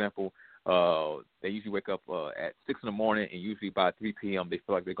say, for example, they usually wake up at 6 in the morning, and usually by 3 p.m. they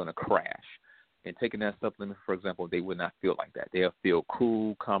feel like they're going to crash. And taking that supplement, for example, they would not feel like that. They'll feel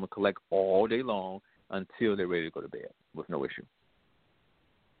cool, calm, and collect all day long until they're ready to go to bed with no issue.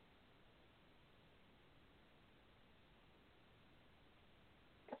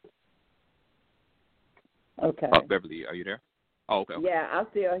 Okay. Beverly, are you there? Oh, okay. Yeah, I'm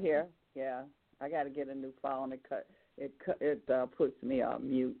still here. Yeah, I got to get a new phone. It puts me on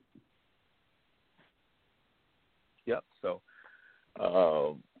mute. Yep. So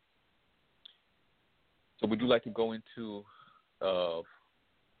would you like to go into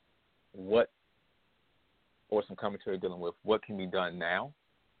what, or some commentary dealing with what can be done now?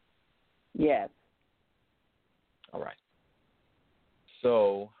 Yes. All right.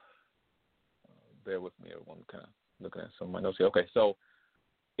 So bear with me, everyone. Kind of looking at some of my notes here. Okay, so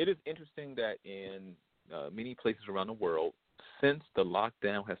it is interesting that in many places around the world, since the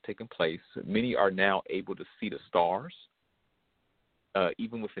lockdown has taken place, many are now able to see the stars,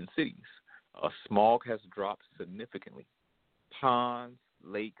 even within cities. Smog has dropped significantly. Ponds,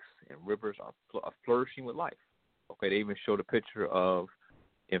 lakes, and rivers are flourishing with life. Okay, they even showed a picture of,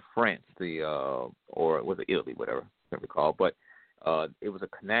 in France, or was it Italy, whatever, I can't recall, but it was a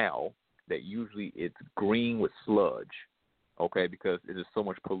canal that usually it's green with sludge, okay, because there's so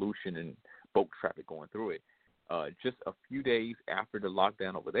much pollution and boat traffic going through it. Just a few days after the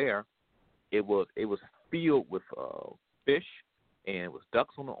lockdown over there, it was filled with fish, and it was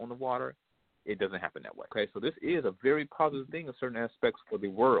ducks on the water. It doesn't happen that way. Okay, so this is a very positive thing in certain aspects for the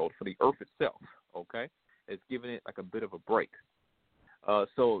world, for the earth itself. Okay, It's giving it like a bit of a break.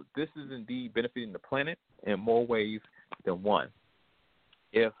 So this is indeed benefiting the planet in more ways than one.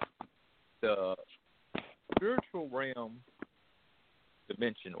 If the spiritual realm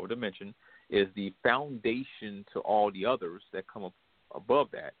dimension is the foundation to all the others that come up above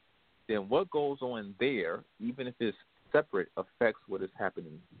that, then what goes on there, even if it's separate, affects what is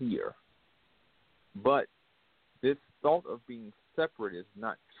happening here. But this thought of being separate is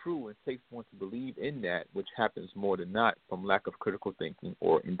not true and takes one to believe in that, which happens more than not from lack of critical thinking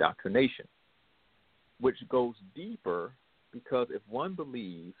or indoctrination, which goes deeper because if one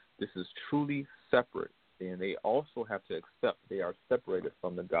believes this is truly separate, then they also have to accept they are separated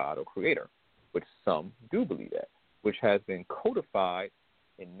from the God or Creator, which some do believe that, which has been codified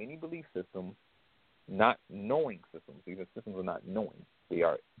in many belief systems, not knowing systems. These systems are not knowing. They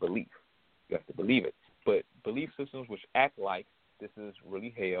are belief. You have to believe it. But belief systems which act like this is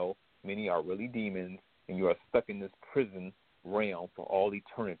really hell, many are really demons, and you are stuck in this prison realm for all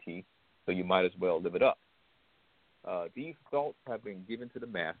eternity, so you might as well live it up. These thoughts have been given to the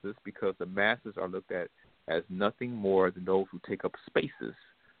masses because the masses are looked at as nothing more than those who take up spaces.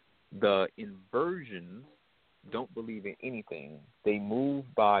 The inversions don't believe in anything. They move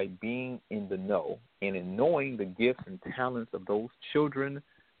by being in the know and in knowing the gifts and talents of those children,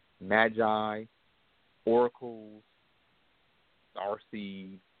 magi, oracles,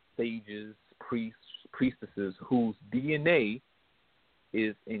 starseeds, sages, priests, priestesses, whose DNA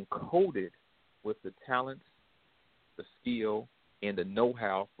is encoded with the talents, the skill, and the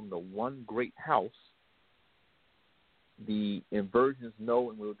know-how from the one great house. The inversions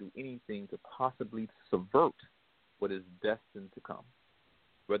know and will do anything to possibly subvert what is destined to come.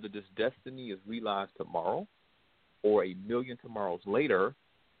 Whether this destiny is realized tomorrow or a million tomorrows later,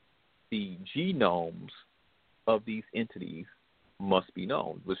 the genomes of these entities must be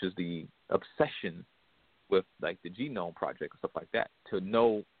known, which is the obsession with like the genome project and stuff like that, to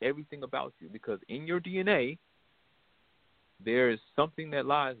know everything about you, because in your DNA there is something that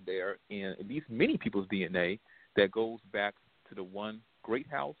lies there, in at least many people's DNA, that goes back to the one great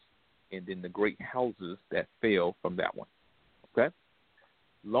house and then the great houses that fell from that one. Okay?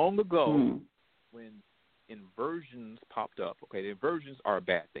 Long ago, when inversions popped up, okay, the inversions are a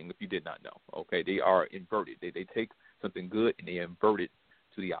bad thing if you did not know, okay? They are inverted. They take something good and they invert it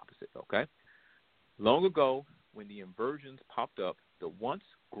to the opposite, okay? Long ago, when the inversions popped up, the once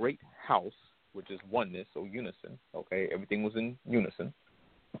great house, which is oneness or unison, okay, everything was in unison,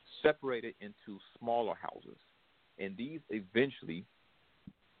 separated into smaller houses. And these eventually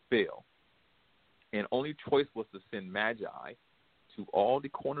fell. And only choice was to send magi to all the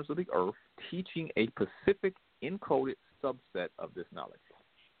corners of the earth, teaching a specific encoded subset of this knowledge.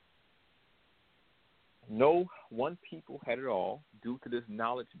 No one people had it all due to this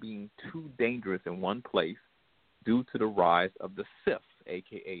knowledge being too dangerous in one place due to the rise of the Sith,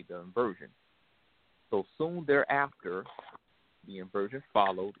 a.k.a. the inversion. So soon thereafter, the inversion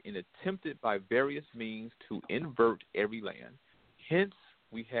followed and attempted by various means to invert every land. Hence,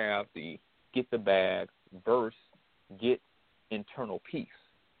 we have the get the bag versus get internal peace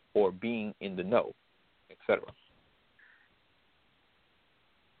or being in the know, etc.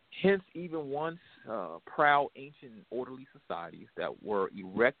 Hence, even once proud, ancient, and orderly societies that were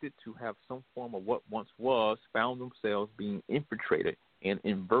erected to have some form of what once was found themselves being infiltrated and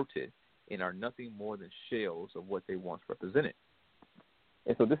inverted and are nothing more than shells of what they once represented.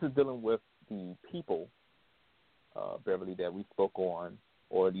 And so this is dealing with the people, Beverly, that we spoke on,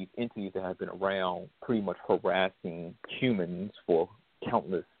 or these entities that have been around pretty much harassing humans for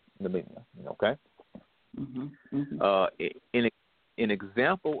countless millennia, okay? An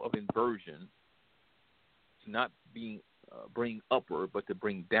example of inversion, to not bring upward, but to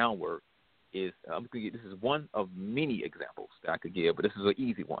bring downward, is this is one of many examples that I could give, but this is an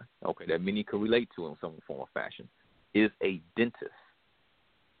easy one, okay, that many could relate to in some form or fashion, is a dentist.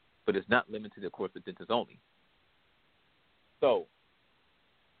 But it's not limited, of course, to dentists only. So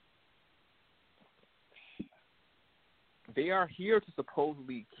they are here to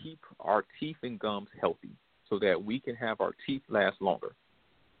supposedly keep our teeth and gums healthy so that we can have our teeth last longer.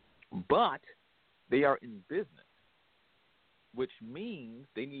 But they are in business, which means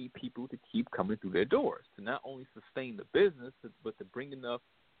they need people to keep coming through their doors to not only sustain the business, but to bring enough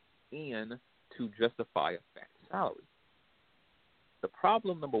in to justify a fat salary. The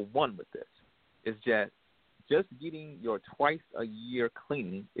problem number one with this is that just getting your twice-a-year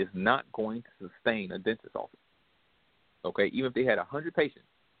cleaning is not going to sustain a dentist's office. Okay, even if they had 100 patients,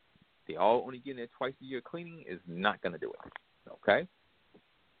 they all only getting their twice-a-year cleaning is not going to do it. Okay?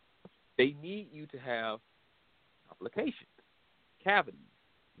 They need you to have complications, cavities,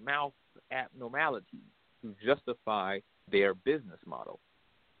 mouth abnormalities, to justify their business model.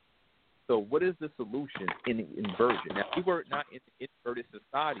 So what is the solution in the inversion? Now, if we were not in an inverted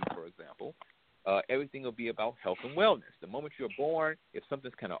society, for example, everything will be about health and wellness. The moment you're born, if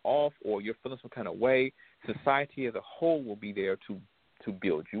something's kind of off or you're feeling some kind of way, society as a whole will be there to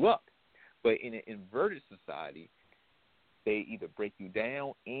build you up. But in an inverted society, they either break you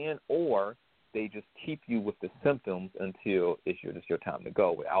down and or they just keep you with the symptoms until it's your time to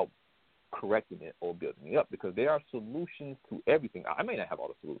go without correcting it or building it up, because there are solutions to everything. I may not have all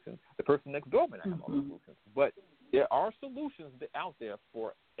the solutions. The person next door may not have all the solutions. But there are solutions out there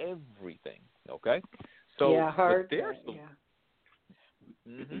for everything, okay? So, yeah, I heard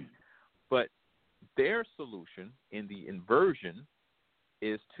But their solution in the inversion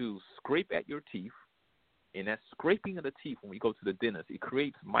is to scrape at your teeth, and that scraping of the teeth, when we go to the dentist, it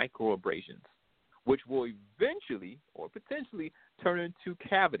creates microabrasions, which will eventually or potentially turn into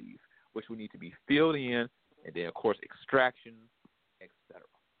cavities, which will need to be filled in, and then, of course, extraction, etc.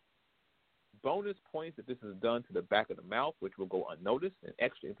 Bonus points if this is done to the back of the mouth, which will go unnoticed and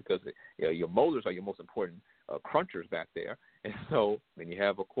extra because your molars are your most important crunchers back there. And so then you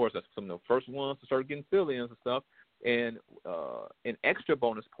have, of course, that's some of the first ones to start getting fill-ins and stuff. And an extra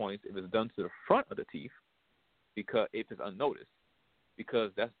bonus points if it's done to the front of the teeth, because if it's unnoticed,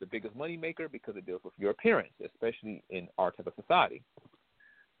 because that's the biggest money maker, because it deals with your appearance, especially in our type of society.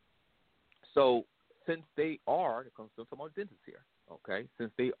 So since they are, it comes to talking about dentists here, okay,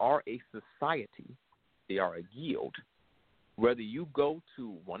 since they are a society, they are a guild, whether you go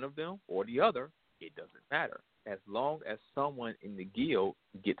to one of them or the other, it doesn't matter, as long as someone in the guild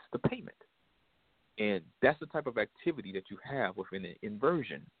gets the payment. And that's the type of activity that you have within an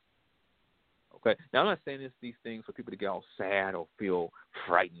inversion. Okay. Now, I'm not saying these things for people to get all sad or feel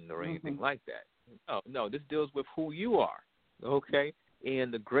frightened or anything like that. No, this deals with who you are, okay,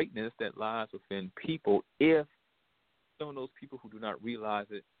 and the greatness that lies within people if some of those people who do not realize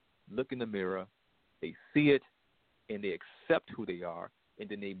it look in the mirror, they see it, and they accept who they are, and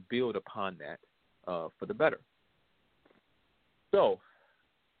then they build upon that for the better. So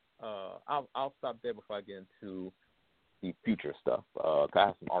I'll stop there before I get into the future stuff. I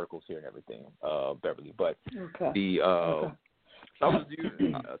have some articles here and everything, Beverly. But some of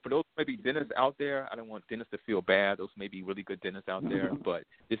you, for those maybe dentists out there, I don't want dentists to feel bad. Those may be really good dentists out there, but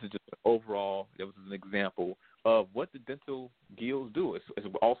this is just overall. There was an example of what the dental guilds do. It's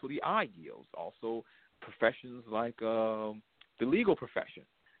also the eye guilds, also professions like the legal profession.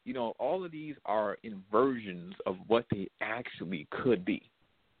 You know, all of these are inversions of what they actually could be.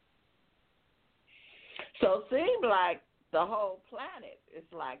 So it seems like the whole planet is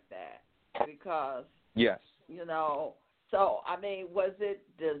like that because, yes, you know, so, I mean, was it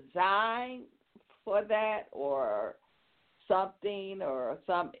designed for that or something or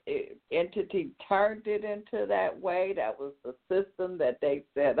some entity turned it into that way? That was the system that they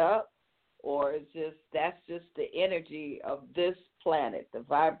set up? Or is that's just the energy of this planet, the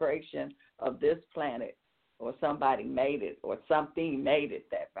vibration of this planet, or somebody made it or something made it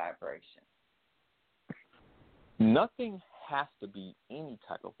that vibration? Nothing has to be any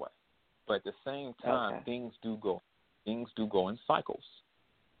type of way, but at the same time, things do go in cycles.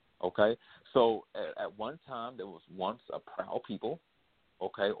 Okay, so at one time there was once a proud people,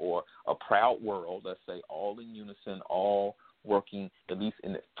 okay, or a proud world. Let's say all in unison, all working at least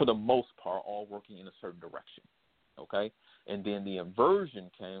for the most part, all working in a certain direction. Okay, and then the inversion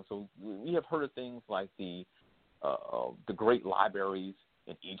came. So we have heard of things like the great libraries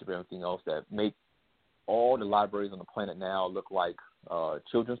in Egypt and everything else that make all the libraries on the planet now look like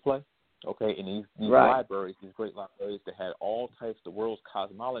children's play, okay? And these libraries, these great libraries that had all types of the world's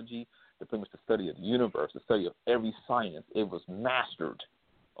cosmology, the pretty much the study of the universe, the study of every science, it was mastered,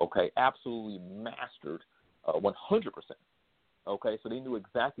 okay? Absolutely mastered 100%, okay? So they knew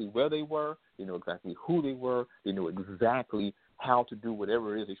exactly where they were, they knew exactly who they were, they knew exactly how to do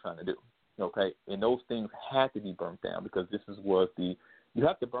whatever it is they're trying to do, okay? And those things had to be burnt down because this was you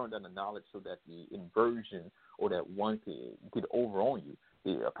have to burn down the knowledge so that the inversion or that one can get over on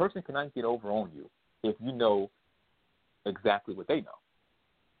you. A person cannot get over on you if you know exactly what they know.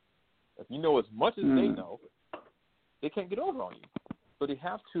 If you know as much as they know, they can't get over on you. So they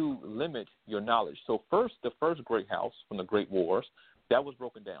have to limit your knowledge. So the first great house from the Great Wars, that was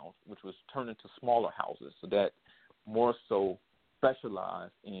broken down, which was turned into smaller houses so that more so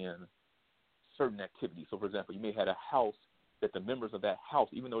specialized in certain activities. So, for example, you may have a house that the members of that house,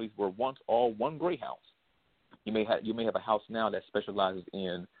 even though these were once all one great house, you may have a house now that specializes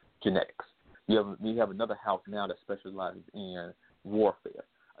in genetics. You have another house now that specializes in warfare.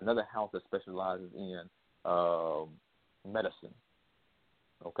 Another house that specializes in medicine.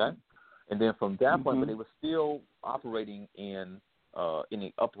 Okay, And then from that point, but they were still operating in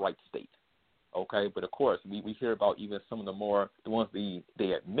an upright state. Okay, but of course, we hear about even some of the ones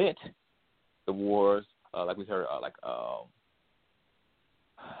they admit the wars, like we heard, I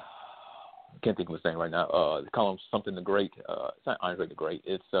can't think of his name right now. They call him something the Great. It's not Andre the Great.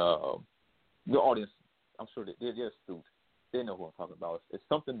 It's your audience. I'm sure they're astute. They know who I'm talking about. It's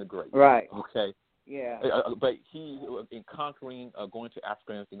something the Great. Right. Okay. Yeah. But he, in conquering, going to Africa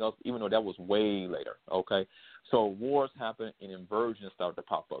and everything else, even though that was way later, okay? So wars happen and inversions start to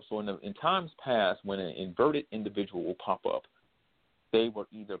pop up. So in times past, when an inverted individual will pop up, they were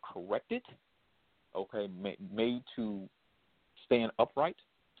either corrected, okay, made to stand upright,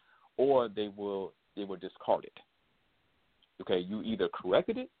 or they were discarded. Okay, you either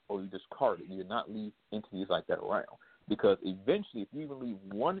corrected it or you discarded it. You did not leave entities like that around. Because eventually, if you even leave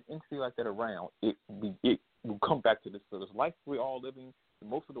one entity like that around, it will come back to this. So this life we're all living,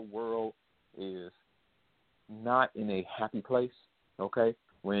 most of the world is not in a happy place, okay?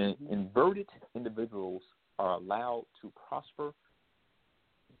 When inverted individuals are allowed to prosper,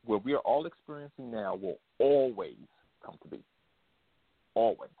 what we are all experiencing now will always come to be.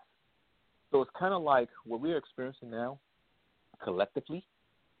 Always. So it's kind of like what we're experiencing now collectively.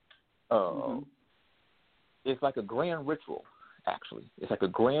 It's like a grand ritual, actually. It's like a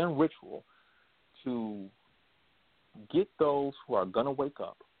grand ritual to get those who are going to wake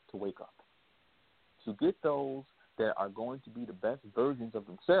up, to get those that are going to be the best versions of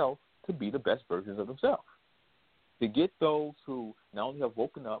themselves to be the best versions of themselves, to get those who not only have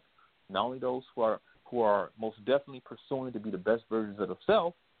woken up, not only those who are most definitely pursuing to be the best versions of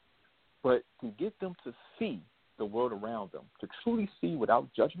themselves, but to get them to see the world around them, to truly see without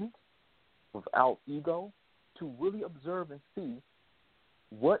judgment, without ego, to really observe and see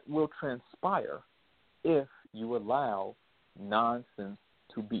what will transpire if you allow nonsense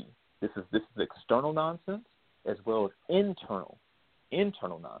to be. This is external nonsense as well as internal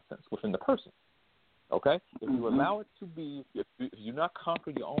nonsense within the person. Okay? If you allow it to be, if you not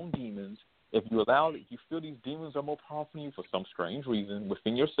conquer your own demons, if you feel these demons are more powerful than you for some strange reason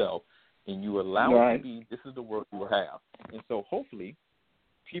within yourself, and you allow it to be, this is the work you will have. And so hopefully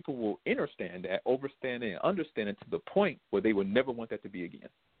people will understand that, overstand it, and understand it to the point where they will never want that to be again.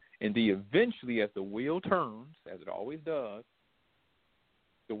 And eventually, as the wheel turns, as it always does,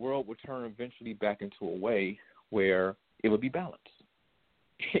 the world will turn eventually back into a way where it will be balanced.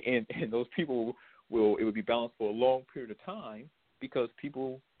 And those people it will be balanced for a long period of time because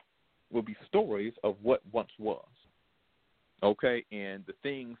people will be stories of what once was. Okay? And the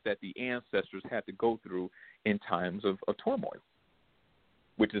things that the ancestors had to go through in times of turmoil,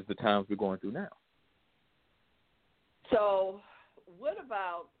 which is the times we're going through now. So what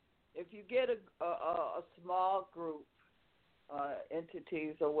about if you get a small group,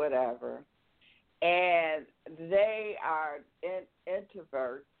 entities or whatever, and they are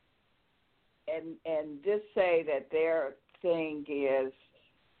introverts, and just say that their thing is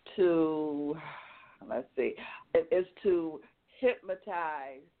to, is to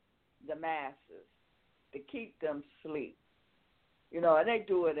hypnotize the masses, to keep them asleep. And they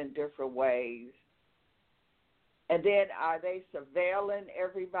do it in different ways. And then are they surveilling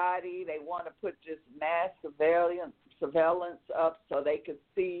everybody? They want to put this mass surveillance up so they can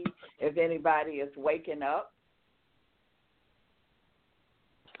see if anybody is waking up.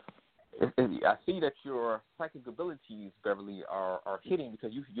 I see that your psychic abilities, Beverly, are hitting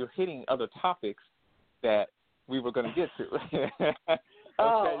because you're hitting other topics that we were going to get to.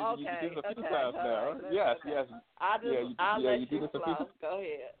 Okay. You did this a few times now. Right. Yes. I'll let you you did this a few times. Go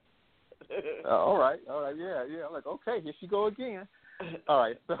ahead. All right, yeah. I'm like, okay, here she go again. All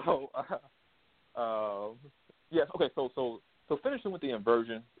right, so, yes, okay, so finishing with the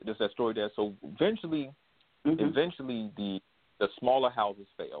inversion, there's that story there. So eventually the smaller houses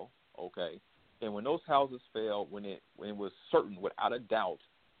fail, okay, and when those houses fail, when it was certain, without a doubt,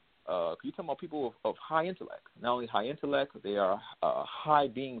 you're talking about people of high intellect. Not only high intellect, they are high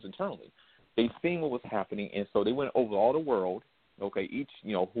beings internally. They seen what was happening, and so they went over all the world. Okay, each,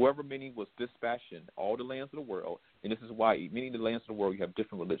 whoever many was dispatched in all the lands of the world, and this is why many of the lands of the world you have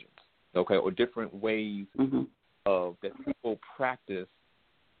different religions, okay, or different ways of that people practice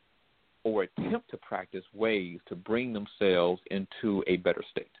or attempt to practice ways to bring themselves into a better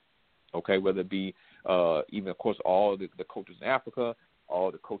state, okay, whether it be even, of course, all the cultures in Africa,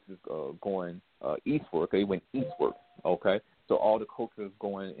 all the cultures going eastward, okay, they went eastward, okay, so all the cultures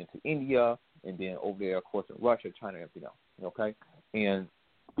going into India, and then over there, of course, in Russia, China, everything else. Okay, and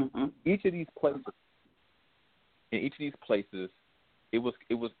each of these places, it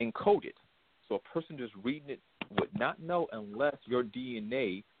was encoded. So a person just reading it would not know unless your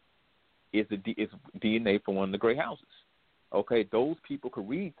DNA is DNA from one of the great houses. Okay, those people could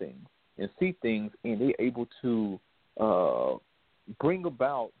read things and see things, and they're able to bring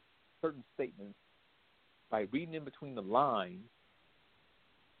about certain statements by reading in between the lines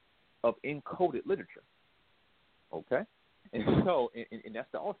of encoded literature. Okay, and so and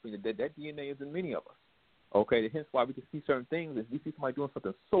that's the offspring. That DNA is in many of us. Okay, hence why we can see certain things. If we see somebody doing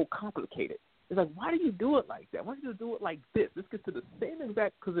something so complicated, it's like, why do you do it like that? Why do you do it like this? This gets to the same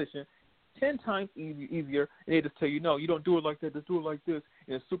exact position 10 times easier, and they just tell you, no, you don't do it like that, just do it like this,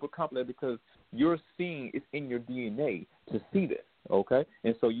 and it's super complicated because you're seeing it's in your DNA to see this, okay?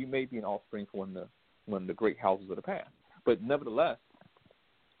 And so you may be an offspring for one of the great houses of the past. But nevertheless,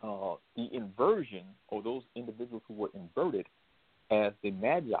 the inversion, or those individuals who were inverted as the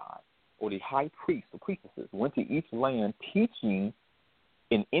magi or the high priests or priestesses, went to each land teaching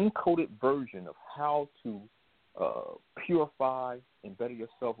an encoded version of how to purify and better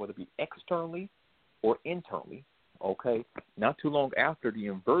yourself, whether it be externally or internally, okay? Not too long after, the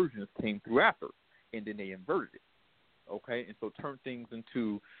inversions came through after, and then they inverted it, okay? And so turned things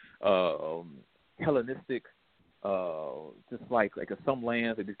into Hellenistic, just like in some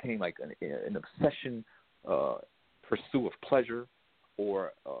lands, it became like an obsession, pursuit of pleasure,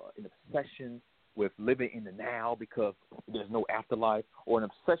 or an obsession with living in the now because there's no afterlife, or an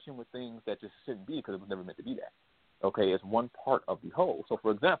obsession with things that just shouldn't be because it was never meant to be that. Okay, it's one part of the whole. So,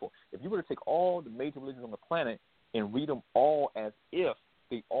 for example, if you were to take all the major religions on the planet and read them all as if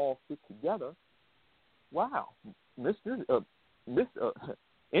they all fit together, wow,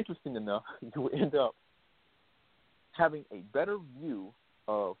 interesting enough, you would end up having a better view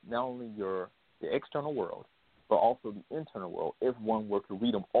of not only the external world, but also the internal world if one were to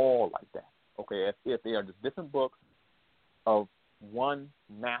read them all like that. Okay, if they are just different books of one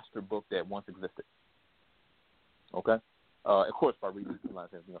master book that once existed. Okay, of course, by reading the lines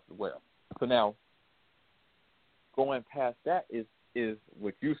and everything else as well. So now, going past that is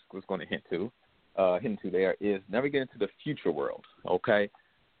what you was going to hint to there is never get into the future world. Okay,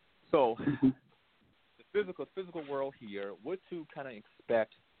 so the physical world here, what to kind of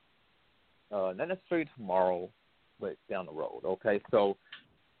expect, not necessarily tomorrow, but down the road. Okay, so.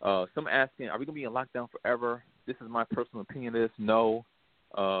 Some asking, are we going to be in lockdown forever? This is my personal opinion. No.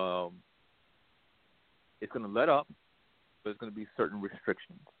 It's going to let up, but there's going to be certain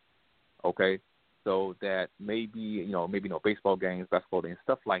restrictions. Okay, so that maybe no baseball games, basketball games,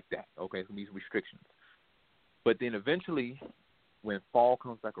 stuff like that. Okay, it's going to be restrictions. But then eventually, when fall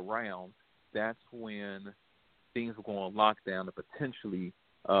comes back around, that's when things will go on lockdown, and potentially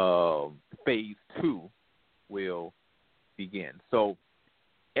phase 2 will begin. So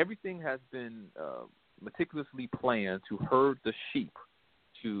everything has been meticulously planned to herd the sheep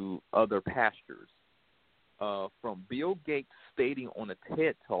to other pastures. From Bill Gates stating on a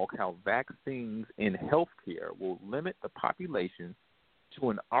TED Talk how vaccines in healthcare will limit the population, to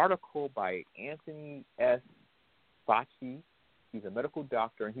an article by Anthony S. Fauci. He's a medical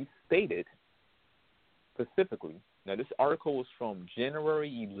doctor, and he stated specifically, now this article was from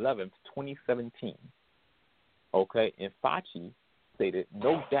January 11th, 2017. Okay, and Fauci stated,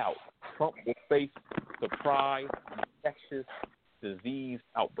 no doubt, Trump will face surprise infectious disease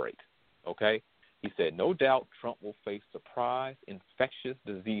outbreak. Okay? He said, no doubt, Trump will face surprise infectious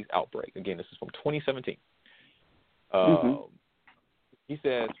disease outbreak. Again, this is from 2017. He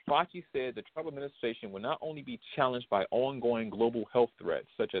says, Fauci said the Trump administration will not only be challenged by ongoing global health threats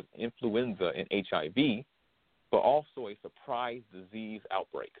such as influenza and HIV, but also a surprise disease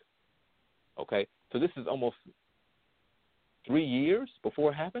outbreak. Okay? So this is almost 3 years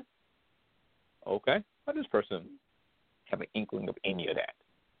before it happened? Okay. Why does this person have an inkling of any of that?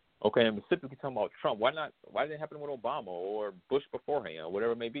 Okay, and specifically talking about Trump. Why did it happen with Obama or Bush beforehand or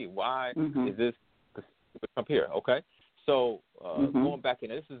whatever it may be? Why is this Trump here? Okay. So going back in,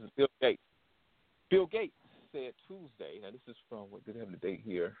 this is Bill Gates. Bill Gates said Tuesday, now this is from, what did they have the date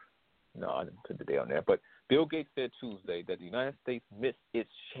here? No, I didn't put the date on there. But Bill Gates said Tuesday that the United States missed its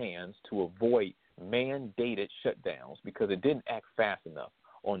chance to avoid mandated shutdowns because it didn't act fast enough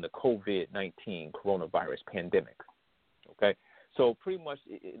on the COVID-19 coronavirus pandemic. Okay, so pretty much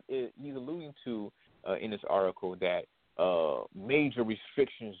he's alluding to in this article that major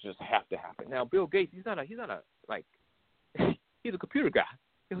restrictions just have to happen. Now, Bill Gates, he's not a he's a computer guy.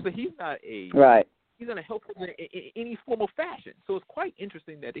 He's not a He's going to help him in any form of fashion. So it's quite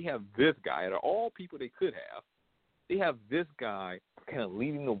interesting that they have this guy, out of all people they could have, they have this guy kind of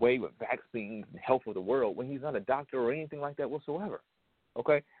leading the way with vaccines and health of the world when he's not a doctor or anything like that whatsoever.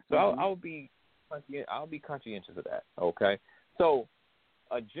 Okay, so I'll be conscientious of that. Okay, so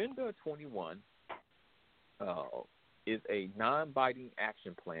Agenda 21 is a non-binding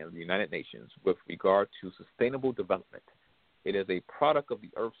action plan of the United Nations with regard to sustainable development. It is a product of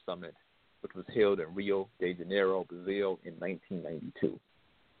the Earth Summit, which was held in Rio de Janeiro, Brazil, in 1992,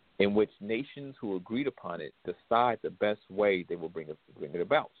 in which nations who agreed upon it decide the best way they will bring it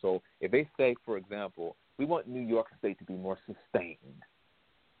about. So if they say, for example, we want New York State to be more sustained,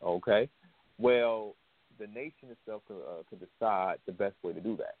 okay, well, the nation itself could decide the best way to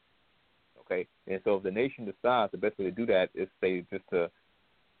do that. Okay, and so if the nation decides the best way to do that is, say, just to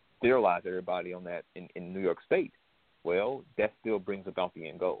sterilize everybody on that in New York State, well, that still brings about the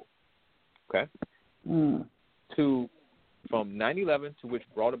end goal. Okay? From 9/11 to which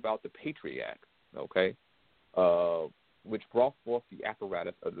brought about the Patriot Act, okay, which brought forth the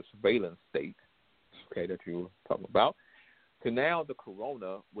apparatus of the surveillance state, okay, that you were talking about, to now the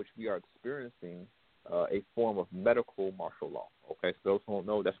corona, which we are experiencing a form of medical martial law. Okay, so those who don't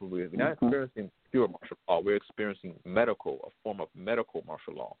know, that's what we're not experiencing pure martial law. We're experiencing a form of medical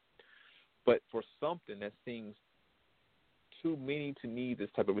martial law. But for something that seems too many to need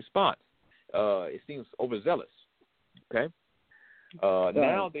this type of response, it seems overzealous. Okay,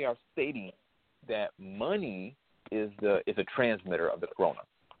 now they are stating that money is a transmitter of the corona.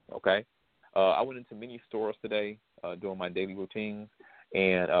 Okay, I went into many stores today doing my daily routines.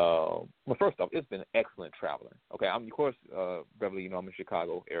 And, well, first off, it's been excellent traveling. Okay, of course, Beverly, I'm in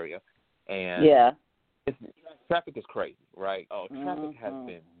Chicago area. And traffic is crazy, right? Oh, traffic has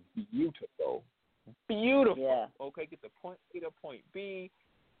been beautiful. Beautiful. Yeah. Okay, get to point A to point B.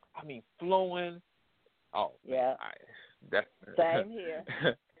 I mean, flowing. Oh, yeah. Same here.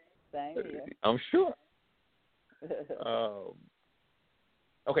 Same here. I'm sure.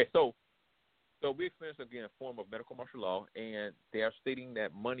 Okay, so we experience, again, a form of medical martial law, and they are stating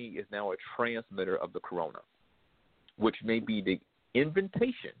that money is now a transmitter of the corona, which may be the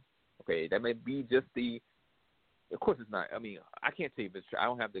invitation. Okay, that may be just of course it's not. I mean, I can't tell you if it's true. I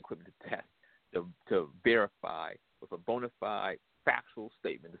don't have the equipment to test, to verify with a bona fide factual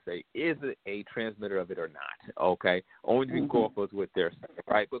statement to say, is it a transmitter of it or not? Okay, only we can go off of what they're saying,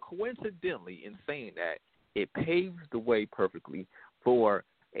 right? But coincidentally, in saying that, it paves the way perfectly for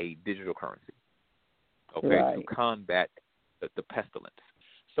a digital currency. Okay, to combat the pestilence.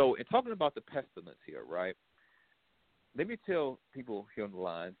 So in talking about the pestilence here, right, let me tell people here on the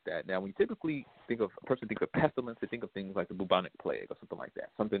lines that now when you typically think of a person thinks of pestilence, they think of things like the bubonic plague or something like that,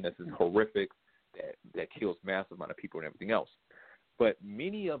 something that's horrific, that kills massive amount of people and everything else. But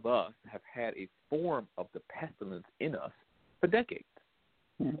many of us have had a form of the pestilence in us for decades.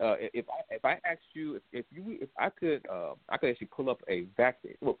 If I asked you if I could actually pull up a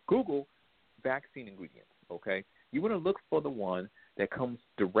vaccine. Well, Google vaccine ingredients. Okay, you want to look for the one that comes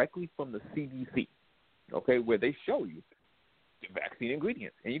directly from the CDC. Okay, where they show you the vaccine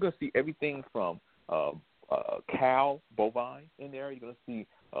ingredients, and you're going to see everything from cow, bovine in there. You're going to see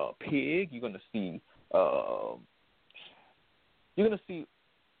pig. You're going to see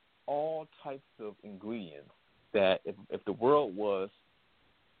all types of ingredients that if the world was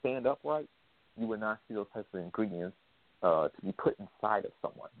stand upright, you would not see those types of ingredients to be put inside of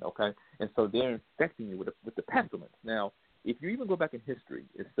someone, okay? And so they're infecting you with the pestilence. Now, if you even go back in history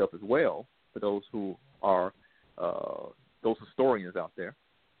itself as well, for those who are those historians out there,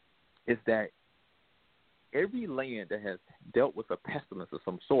 is that every land that has dealt with a pestilence of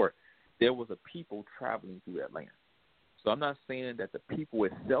some sort, there was a people traveling through that land. So I'm not saying that the people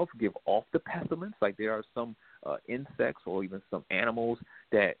itself give off the pestilence, like there are some insects or even some animals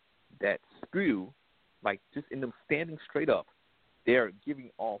that spew, like just in them standing straight up, they're giving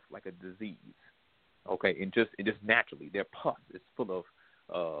off like a disease, okay, and just naturally, their pus is full of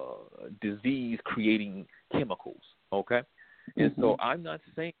disease-creating chemicals, okay? And so I'm not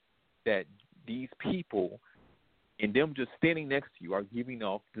saying that these people and them just standing next to you are giving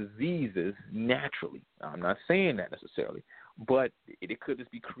off diseases naturally. I'm not saying that necessarily, but it could just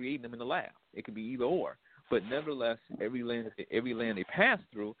be creating them in the lab. It could be either or. But nevertheless, every land they pass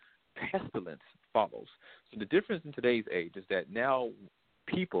through, pestilence follows. So the difference in today's age is that now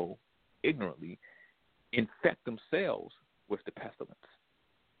people ignorantly infect themselves with the pestilence,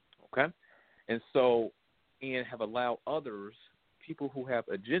 okay? And so, and have allowed others, people who have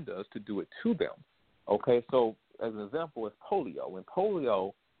agendas, to do it to them, okay? So as an example is polio. In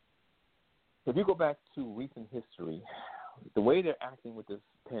polio, if you go back to recent history, the way they're acting with this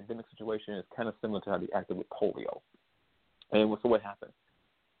pandemic situation is kind of similar to how they acted with polio. And so what happened?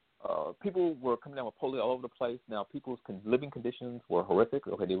 People were coming down with polio all over the place. Now, people's living conditions were horrific.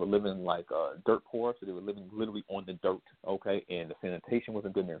 Okay, they were living like dirt poor, so they were living literally on the dirt. Okay, and the sanitation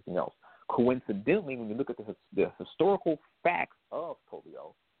wasn't good and everything else. Coincidentally, when you look at the historical facts of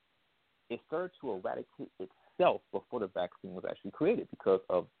polio, it started to eradicate itself before the vaccine was actually created because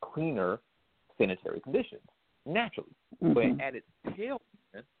of cleaner sanitary conditions, naturally. But at its tail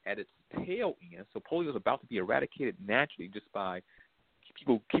end, so polio is about to be eradicated naturally just by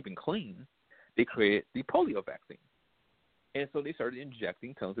people keeping clean, they created the polio vaccine. And so they started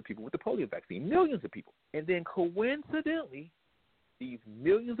injecting tons of people with the polio vaccine, millions of people. And then coincidentally, these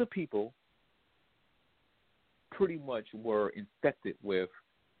millions of people pretty much were infected with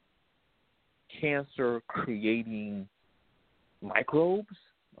cancer-creating microbes.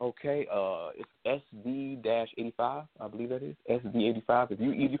 Okay, it's SV-85, I believe that is, SV-85. If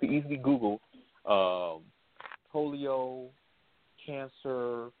you can easily Google polio,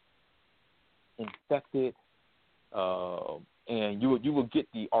 cancer, infected, and you will get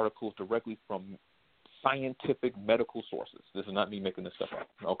the articles directly from scientific medical sources. This is not me making this stuff up,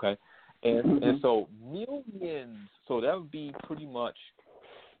 okay? And so millions, so that would be pretty much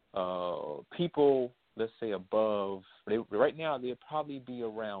people, let's say above, right now they'd probably be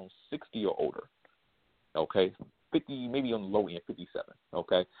around 60 or older, okay? 50, maybe on the low end, 57,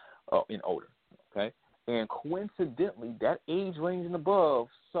 okay, and older, okay? And coincidentally, that age range and above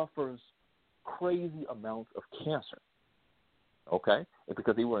suffers crazy amounts of cancer, okay? It's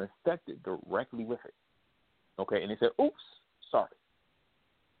because they were infected directly with it, okay? And they said, oops, sorry.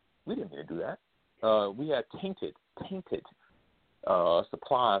 We didn't mean to do that. We had tainted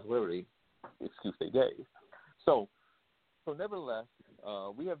supplies, whatever the excuse they gave. So nevertheless,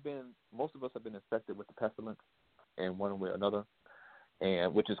 most of us have been infected with the pestilence in one way or another,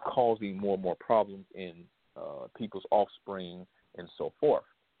 and which is causing more and more problems in people's offspring and so forth.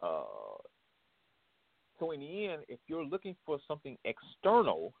 So in the end, if you're looking for something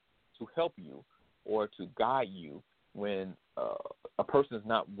external to help you or to guide you when a person is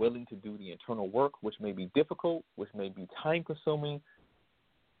not willing to do the internal work, which may be difficult, which may be time-consuming,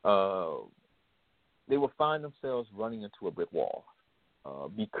 they will find themselves running into a brick wall.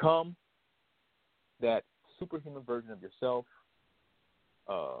 Become that superhuman version of yourself.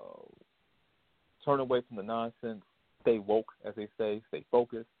 Turn away from the nonsense. Stay woke, as they say. Stay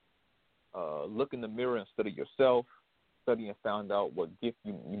focused. Look in the mirror and study yourself. Study and find out what gift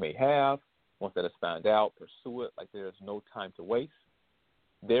you may have. Once that is found out, pursue it like there's no time to waste.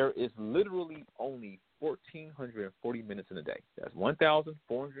 There is literally only 1,440 minutes in a day. That's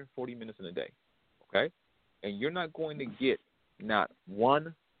 1,440 minutes in a day, okay? And you're not going to get not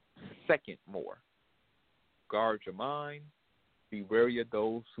 1 second more. Guard your mind. Be wary of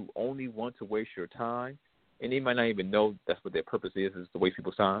those who only want to waste your time. And they might not even know that's what their purpose is to waste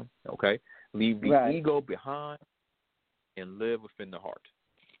people's time, okay? Leave the ego behind and live within the heart.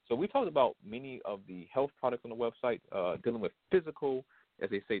 So we talked about many of the health products on the website dealing with physical, as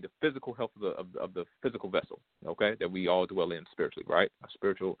they say, the physical health of the physical vessel, okay, that we all dwell in spiritually, right? A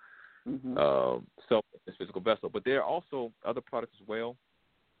spiritual self, this physical vessel. But there are also other products as well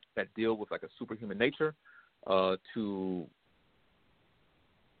that deal with like a superhuman nature to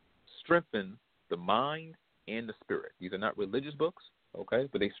strengthen the mind and the spirit. These are not religious books, okay,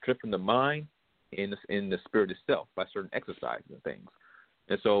 but they strengthen the mind and the spirit itself by certain exercises and things.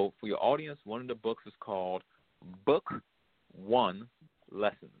 And so for your audience, one of the books is called Book 1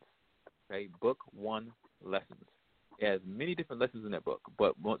 Lessons. Okay, Book 1 Lessons. It has many different lessons in that book,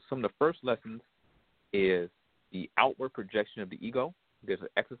 but some of the first lessons is the outward projection of the ego. There's an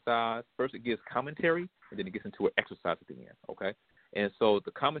exercise. First it gives commentary, and then it gets into an exercise at the end, okay? And so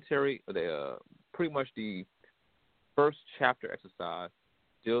the commentary, pretty much the first chapter exercise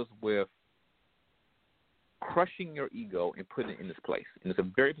deals with crushing your ego and putting it in its place. And it's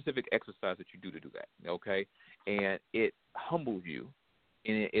a very specific exercise that you do to do that, okay? And it humbles you,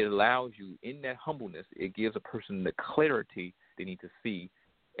 and it allows you, in that humbleness, it gives a person the clarity they need to see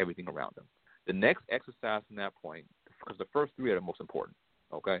everything around them. The next exercise from that point, because the first 3 are the most important,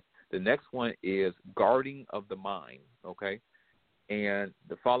 okay? The next one is guarding of the mind, okay? And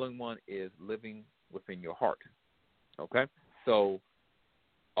the following one is living within your heart, okay? So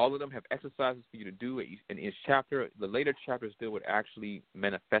all of them have exercises for you to do in each chapter. The later chapters deal with actually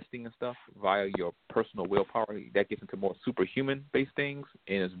manifesting and stuff via your personal willpower. That gets into more superhuman-based things,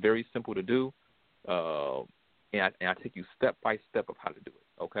 and it's very simple to do. And I take you step by step of how to do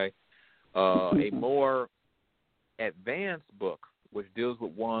it, okay? A more advanced book, which deals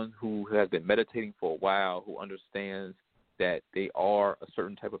with one who has been meditating for a while, who understands that they are a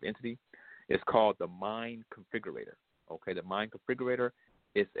certain type of entity, is called the Mind Configurator, okay? The Mind Configurator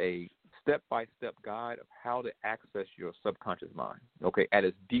is a step-by-step guide of how to access your subconscious mind, okay, at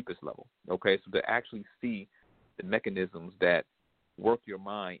its deepest level, okay? So to actually see the mechanisms that work your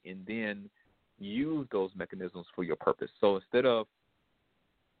mind and then use those mechanisms for your purpose. So instead of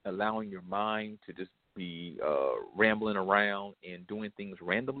allowing your mind to just be rambling around and doing things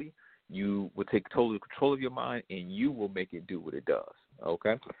randomly, you will take total control of your mind, and you will make it do what it does.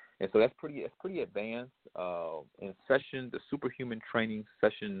 Okay, and so that's pretty advanced. In the superhuman training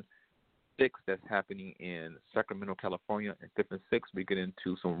session 6 that's happening in Sacramento, California, and 5th and 6th, we get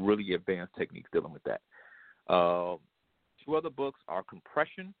into some really advanced techniques dealing with that. 2 other books are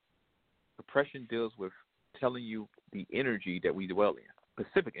Compression. Compression deals with telling you the energy that we dwell in,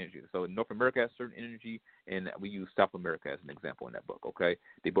 specific energy. So North America has certain energy, and we use South America as an example in that book, okay?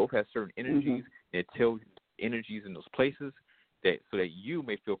 They both have certain energies, and it tells you energies in those places so that you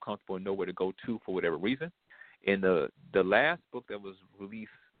may feel comfortable and know where to go to for whatever reason. And the last book that was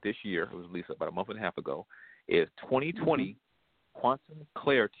released this year, it was released about a month and a half ago, is 2020 Quantum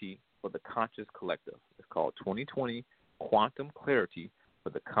Clarity for the Conscious Collective. It's called 2020 Quantum Clarity for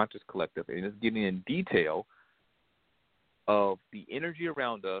the Conscious Collective. And it's getting in detail of the energy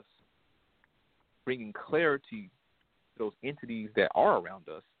around us, bringing clarity to those entities that are around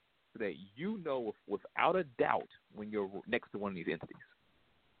us so that you know without a doubt when you're next to one of these entities.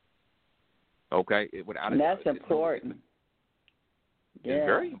 Okay? Without a doubt. That's important. It's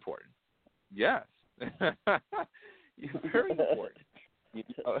very important. Yes. It's very important.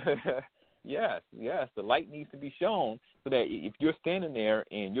 Yes. The light needs to be shown so that if you're standing there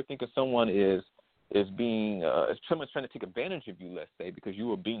and you're thinking someone is being someone's trying to take advantage of you, let's say, because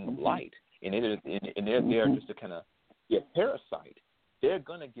you are being of light, and they're there just to kind of be a parasite, they're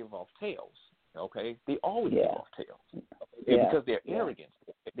gonna give off tails. Okay, they always give off tails because they're arrogant.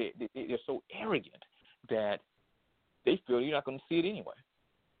 They're so arrogant that they feel you're not going to see it anyway.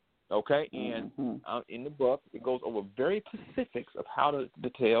 Okay, and in the book, it goes over very specifics of how to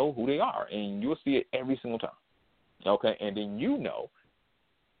tell who they are, and you'll see it every single time. Okay, and then you know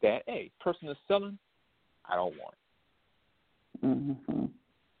that, hey, person is selling, I don't want it.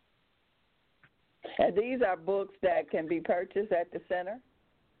 And these are books that can be purchased at the center,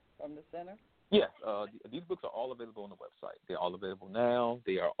 from the center? Yes, these books are all available on the website. They're all available now.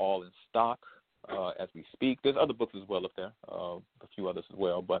 They are all in stock as we speak. There's other books as well up there, a few others as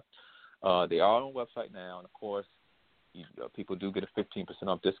well, but they are on the website now. And, of course, people do get a 15%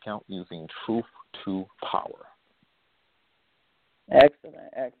 off discount using Truth to Power.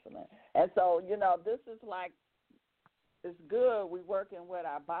 Excellent. And so, this is like, it's good. We're working with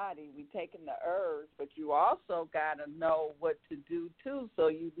our body. We're taking the herbs, but you also got to know what to do, too. So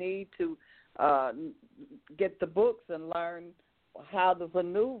you need to get the books and learn how to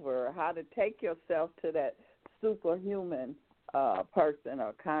maneuver, how to take yourself to that superhuman person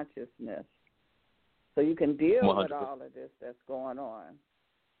or consciousness so you can deal 100%. With all of this that's going on.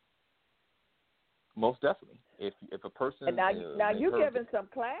 Most definitely. If a person... And now you're giving some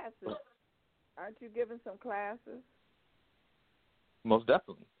classes. Aren't you giving some classes? Most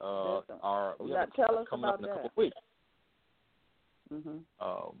definitely. We have tell us coming about up in a that. couple of weeks.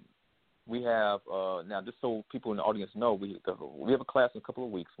 We have now, just so people in the audience know, we have a class in a couple of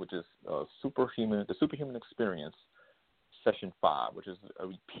weeks, which is the Superhuman Experience, Session 5, which is a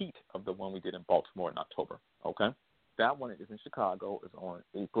repeat of the one we did in Baltimore in October. Okay, that one is in Chicago. Is on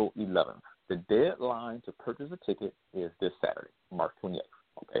April 11th. The deadline to purchase a ticket is this Saturday, March 28th.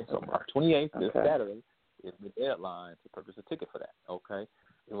 Okay, so March 28th, this Saturday, is the deadline to purchase a ticket for that. Okay,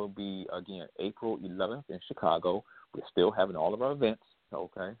 it will be again April 11th in Chicago. We're still having all of our events.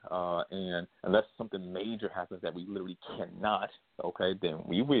 Okay, and unless something major happens that we literally cannot, okay, then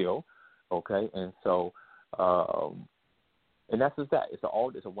we will. Okay, and so, and that's just that. It's a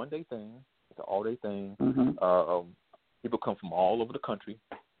 1-day thing. It's an all-day thing. People come from all over the country,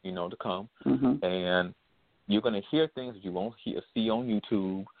 to come, and you're going to hear things that you won't see on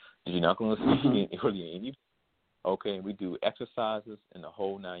YouTube, that you're not going to see really any. Okay, and we do exercises in the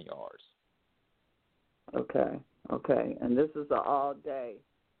whole 9 yards. Okay, and this is an all-day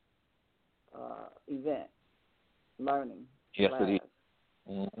event, learning. Yes, class. it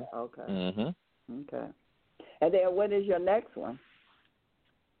is. Okay. Okay. And then when is your next one?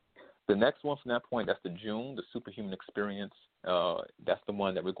 The next one from that point, that's the June, the Superhuman Experience. That's the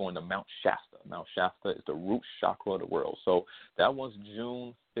one that we're going to Mount Shasta. Mount Shasta is the root chakra of the world. So that one's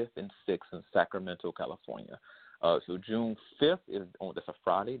June 5th and 6th in Sacramento, California. So June 5th that's a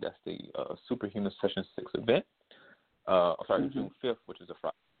Friday. That's the Superhuman Session 6 event. June 5th, which is a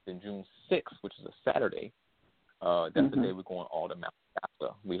Friday. Then June 6th, which is a Saturday, that's the day we're going all to Mount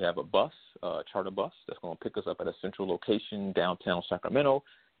Shasta. We have a bus, charter bus, that's going to pick us up at a central location downtown Sacramento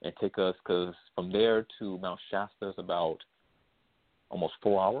and take us, because from there to Mount Shasta is about almost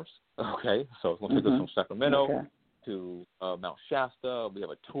 4 hours. Okay, so it's going to take us from Sacramento to Mount Shasta. We have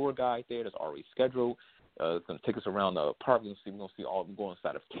a tour guide there that's already scheduled. It's going to take us around the park. We're going to see go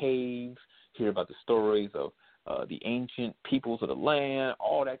inside of caves. hear about the stories of the ancient peoples of the land,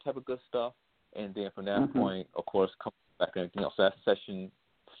 all that type of good stuff. And then from that point, of course, come back and so that's session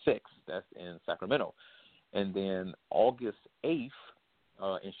 6. That's in Sacramento. And then August 8th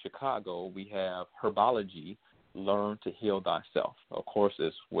in Chicago, we have Herbology, Learn to Heal Thyself. Of course,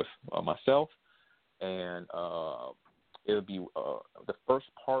 it's with myself, and it'll be the first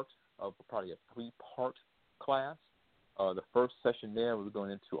part of probably a 3-part class. The first session there, we're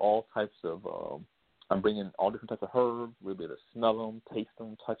going into all types of, I'm bringing all different types of herbs. We'll be able to smell them, taste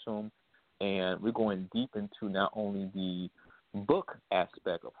them, touch them, and we're going deep into not only the book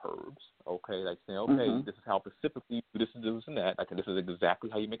aspect of herbs, okay, like saying, okay, this is how specifically this and that, like this is exactly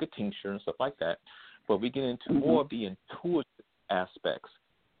how you make a tincture and stuff like that, but we get into more of the intuitive aspects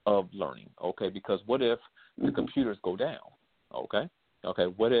of learning, okay, because what if the computers go down, okay,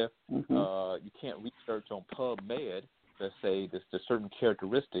 what if you can't research on PubMed, let's say there's certain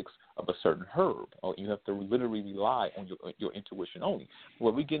characteristics of a certain herb, or you have to literally rely on your intuition only.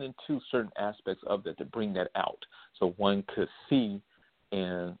 Well, we get into certain aspects of that to bring that out so one could see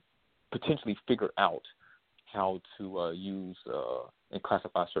and potentially figure out how to use and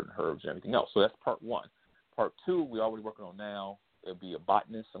classify certain herbs and everything else. So that's part 1. Part 2, we're already working on now. It'll be a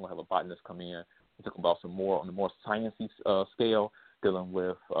botanist. I'm going to have a botanist come in and talk about some more on the more sciencey scale, dealing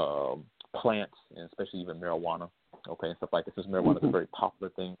with plants and especially even marijuana. Okay, and stuff like this. Marijuana is a very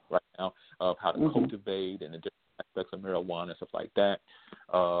popular thing right now of how to cultivate and the different aspects of marijuana and stuff like that.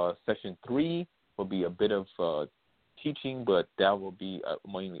 Session 3 will be a bit of teaching, but that will be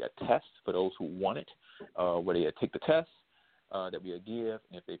mainly a test for those who want it, where they take the test that we give,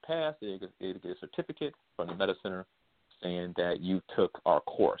 and if they pass, they get a certificate from the Meta Center saying that you took our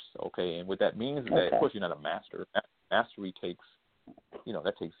course. Okay, and what that means is that, of course, you're not a master. Mastery takes,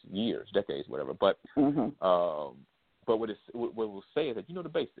 that takes years, decades, whatever. But but what we'll say is that you know the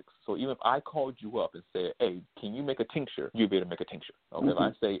basics. So even if I called you up and said, hey, can you make a tincture? You'll be able to make a tincture. Okay. If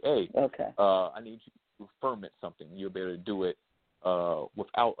I say, hey, I need you to ferment something, you'll be able to do it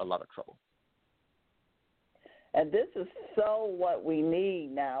without a lot of trouble. And this is so what we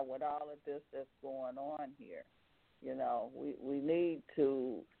need now with all of this that's going on here. We need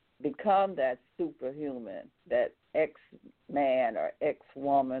to become that superhuman, that X-man or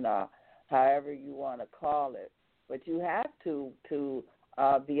X-woman or however you want to call it. But you have to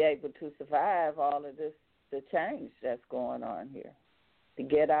be able to survive all of this, the change that's going on here, to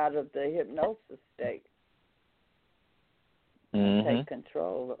get out of the hypnosis state. Take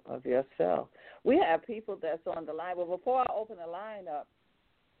control of yourself. We have people that's on the line. Well, before I open the line up,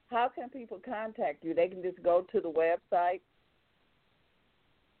 how can people contact you? They can just go to the website?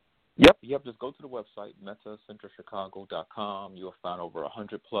 Yep. Just go to the website, metacenterchicago.com. You'll find over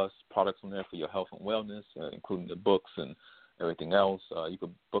 100-plus products on there for your health and wellness, including the books and everything else. You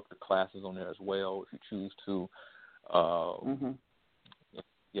can book the classes on there as well if you choose to.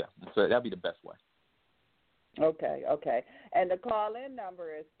 Yeah, so that'd be the best way. Okay. And the call-in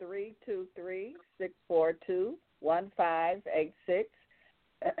number is 323-642-1586,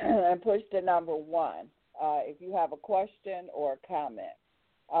 and push the number 1 if you have a question or a comment.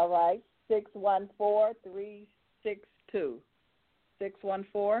 All right, 614-362.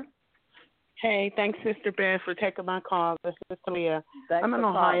 614. Hey, thanks, Sister Beth, for taking my call. This is Leah. Thanks I'm in for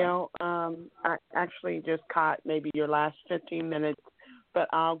Ohio. I actually just caught maybe your last 15 minutes, but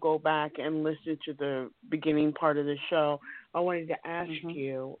I'll go back and listen to the beginning part of the show. I wanted to ask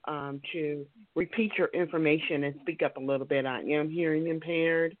you to repeat your information and speak up a little bit. I am hearing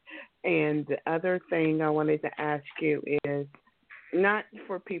impaired. And the other thing I wanted to ask you is, not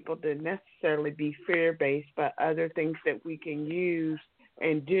for people to necessarily be fear-based, but other things that we can use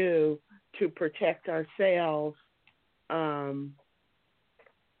and do to protect ourselves. Can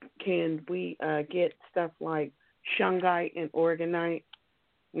we get stuff like shungite and organite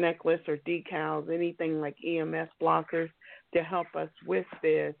necklace or decals, anything like EMF blockers to help us with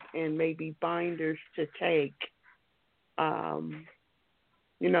this, and maybe binders to take, along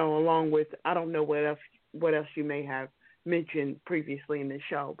with, I don't know what else you may have mentioned previously in the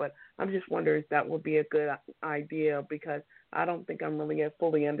show, but I'm just wondering if that would be a good idea, because I don't think I'm really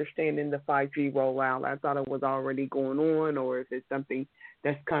fully understanding the 5G rollout. I thought it was already going on, or if it's something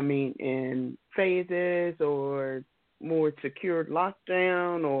that's coming in phases or more secured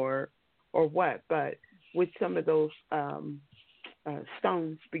lockdown or what. But would some of those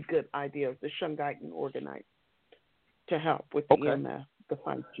stones be good ideas, the shungite and organite, to help with the EMF, the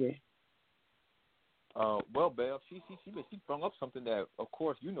 5G? Well, Belle, she brought up something that, of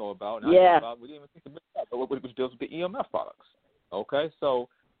course, you know about. And I know about. We didn't even think about that, which deals with the EMF products. Okay, so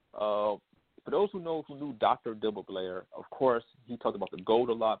for those who knew Dr. Delbert Blair, of course, he talked about the gold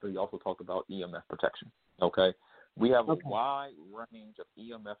a lot, but he also talked about EMF protection, okay? We have a wide range of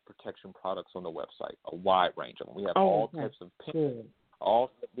EMF protection products on the website, a wide range of them. We have all types of pendants.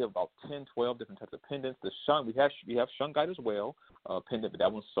 We have about 10, 12 different types of pendants. The shun, we have shungite as well, pendant, but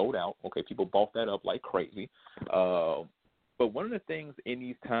that one's sold out. Okay, people bought that up like crazy. But one of the things in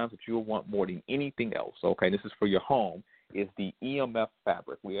these times that you'll want more than anything else, okay, this is for your home, is the EMF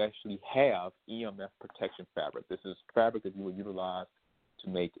fabric. We actually have EMF protection fabric. This is fabric that you will utilize to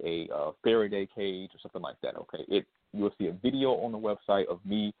make a Faraday cage or something like that, okay? You will see a video on the website of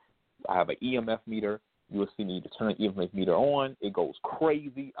me. I have an EMF meter. You will see me to turn the EMF meter on. It goes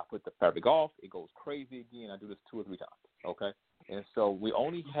crazy. I put the fabric off. It goes crazy again. I do this 2 or 3 times, okay? And so we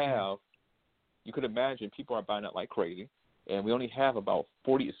only have, you could imagine people are buying it like crazy, and we only have about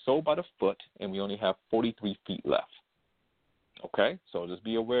 40, it's sold by the foot, and we only have 43 feet left, okay? So just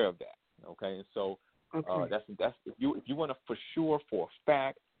be aware of that, okay? And so that's if you want to for a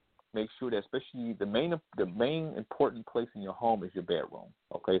fact, make sure that especially the main important place in your home is your bedroom.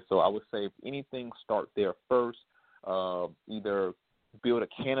 Okay, so I would say if anything, start there first. Either build a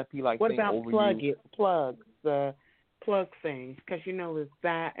canopy like thing over you. What about the plug things? Because there's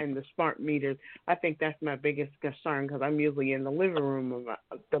that and the smart meters. I think that's my biggest concern because I'm usually in the living room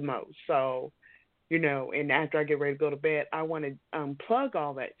the most. So, and after I get ready to go to bed, I want to unplug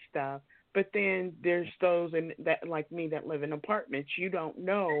all that stuff. But then there's those that like me that live in apartments. You don't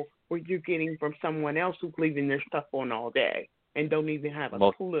know what you're getting from someone else who's leaving their stuff on all day and don't even have a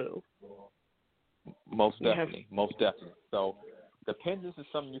clue. Most definitely. So the pendants is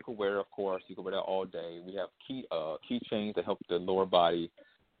something you can wear, of course. You can wear that all day. We have keychains that help the lower body.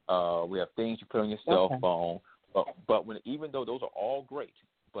 We have things you put on your cell phone. But even though those are all great,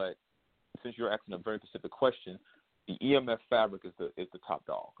 but since you're asking a very specific question, the EMF fabric is the top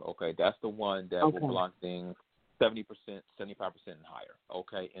dog, okay? That's the one that will block things 70%, 75% and higher,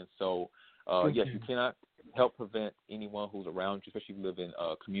 okay? And so, yes, you cannot help prevent anyone who's around you, especially if you live in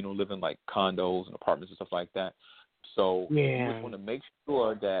communal living like condos and apartments and stuff like that. So you just want to make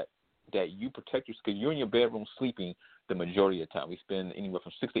sure that you protect yourself because you're in your bedroom sleeping the majority of the time. We spend anywhere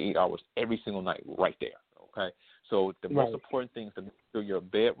from 6 to 8 hours every single night right there, okay? So the most important thing is to make sure your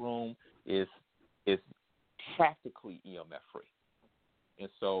bedroom is practically EMF free. And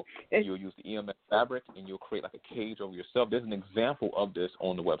so you'll use the EMF fabric and you'll create like a cage over yourself. There's an example of this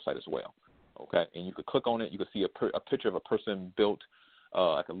on the website as well. Okay. And you could click on it. You could see a picture of a person built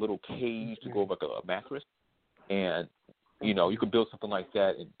like a little cage to go over like a mattress. And, you could build something like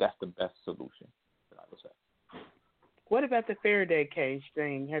that, and that's the best solution that I would say. What about the Faraday cage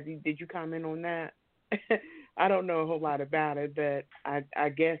thing? Did you comment on that? I don't know a whole lot about it, but I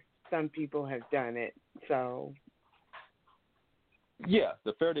guess some people have done it. So, yeah,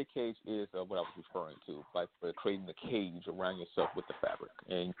 the Faraday cage is what I was referring to, like for creating the cage around yourself with the fabric,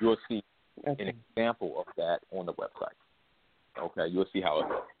 and you'll see an example of that on the website. Okay, you'll see how it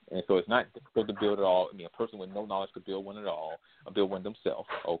works, and so it's not difficult to build it all. I mean, a person with no knowledge could build one at all, or build one themselves.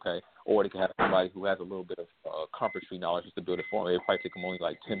 Okay, or they can have somebody who has a little bit of carpentry knowledge just to build it for them. It probably take them only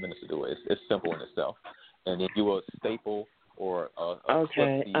like 10 minutes to do it. It's simple in itself, and then you will staple. Or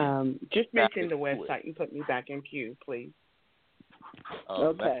just mention the website and put me back in queue, please.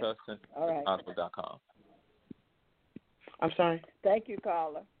 MetaCenterChicago.com. I'm sorry? Thank you,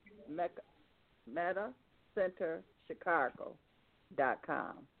 caller.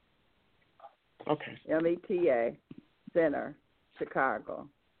 MetaCenterChicago.com. Okay. META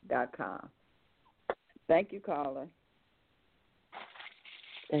CenterChicago.com. Thank you, caller.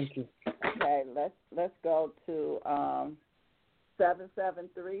 Thank you. Okay, let's go to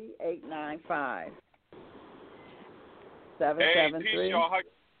 773-895. 773. Hey, y'all.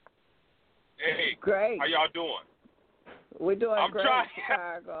 Hey, great. How y'all doing? We're doing great, trying.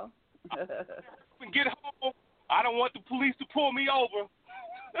 Chicago. Get home. I don't want the police to pull me over.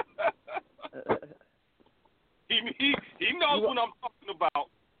 He knows what I'm talking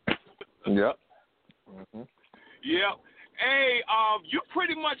about. Yep. Mm-hmm. Yep. Hey, you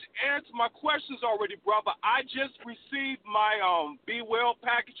pretty much answered my questions already, brother. I just received my Be Well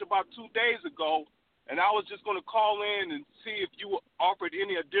package about 2 days ago, and I was just going to call in and see if you offered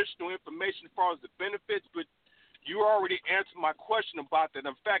any additional information as far as the benefits, but you already answered my question about that.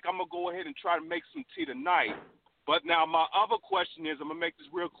 In fact, I'm going to go ahead and try to make some tea tonight. But now my other question is, I'm going to make this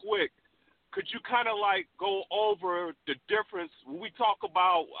real quick. Could you kind of like go over the difference when we talk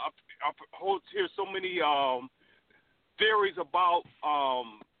about, I hear so many theories about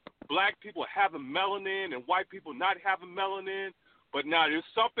black people having melanin and white people not having melanin. But now there's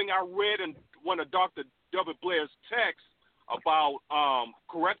something I read in one of Dr. Delbert Blair's texts about,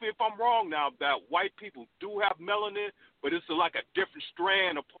 correct me if I'm wrong now, that white people do have melanin, but it's like a different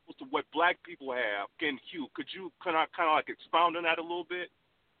strand opposed to what black people have in hue. Could you kind of like expound on that a little bit?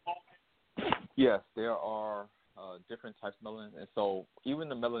 Yes, there are different types of melanin, and so even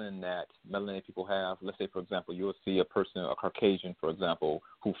the melanin people have, let's say, for example, you'll see a person, a Caucasian, for example,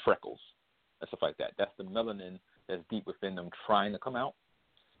 who freckles and stuff like that. That's the melanin that's deep within them trying to come out.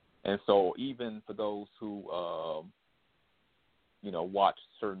 And so even for those who, watch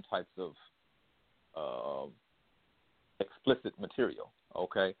certain types of explicit material,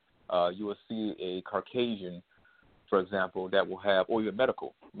 okay, you will see a Caucasian, for example, that will have, or even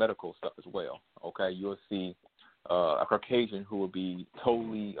medical stuff as well, okay. You'll see a Caucasian who will be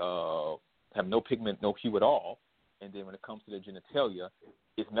totally have no pigment, no hue at all, and then when it comes to their genitalia,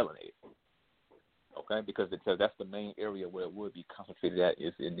 it's melanated, okay, because that's the main area where it would be concentrated at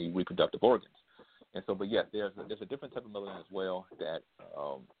is in the reproductive organs. And so, but yes, there's a different type of melanin as well that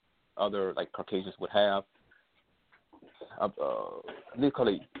other like Caucasians would have. They call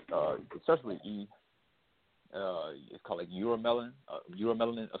it it starts with E. It's called like uromelanin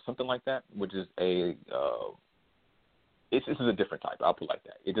or something like that, which is this is a different type. I'll put it like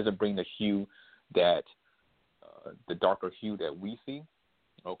that. It doesn't bring the hue that the darker hue that we see.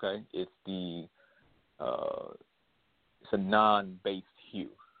 Okay, it's a non-based hue.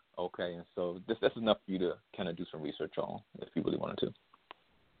 Okay, and so that's enough for you to kind of do some research on if you really wanted to.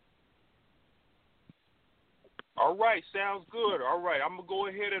 All right, sounds good. All right, I'm going to go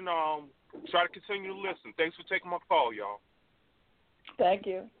ahead and try to continue to listen. Thanks for taking my call, y'all. Thank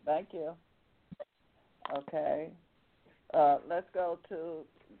you. Okay. Let's go to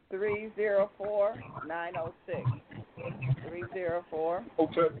 304-906. 304.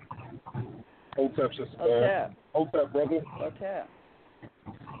 Hotep, sister. Hotep, brother. Hotep.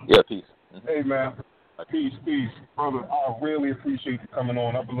 Yeah, peace. Mm-hmm. Hey, man. Peace. Brother, I really appreciate you coming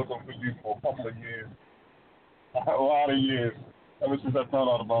on. I've been looking for you for a couple of years. A lot of years. Ever since I found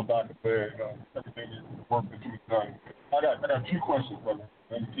out about Dr. Blair, everything, the work that you've done. I got 2 questions, brother.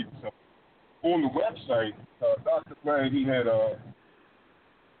 Let me keep it simple. On the website, Dr. Blair, he had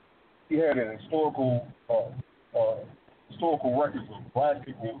an historical records of black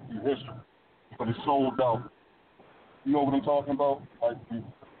people through history, but it's sold out. You know what I'm talking about? Like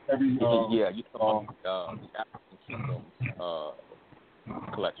every you talking about the African Kingdoms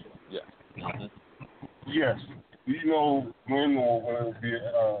collection. Yes. Mm-hmm. Yes. Do you know when or when it will be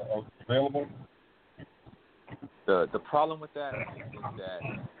available? The problem with that is that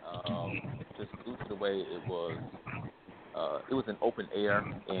just due to the way it was in open air,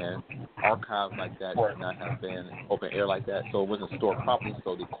 and archives like that would not have been open air like that, so it wasn't stored properly,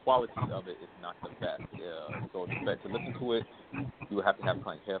 so the quality of it is not the best. So to listen to it, you would have to have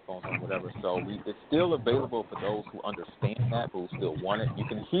kind of headphones or whatever. So it's still available for those who understand that, who still want it. You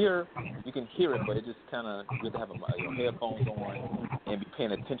can hear it, but it just kind of, you have to have your headphones on and be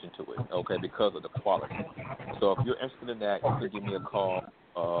paying attention to it, okay, because of the quality. So if you're interested in that, you can give me a call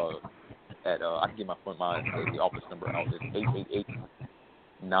at I can give the office number out. It's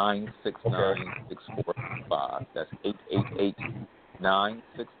 888-969-6455. That's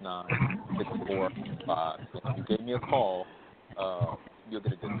 888-969-6455. If you give me a call, you'll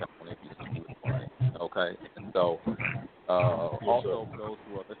get a discount on it if you see it. Okay? And so, also for those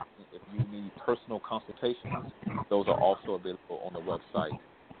who are listening, if you need personal consultations, those are also available on the website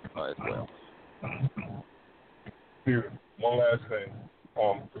as well. Here, one last thing.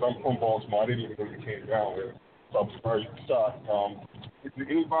 Because I'm from Baltimore, I didn't even know you came down here, so I'm very shocked. If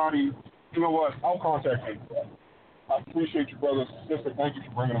anybody, you know what, I'll contact you. I appreciate you, brother, sister. Thank you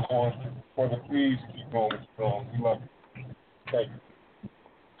for bringing them on. Brother, please keep going what you're doing. We love you. Thank you.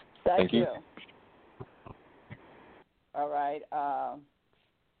 Thank you. All right.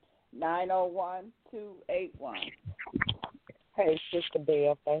 901-281. Hey, Sister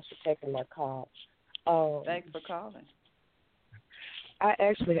Belle, thanks for taking my call. Thanks for calling. I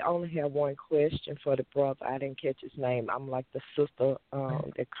actually only have one question for the brother. I didn't catch his name. I'm like the sister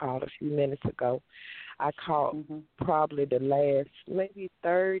that called a few minutes ago. I called probably the last maybe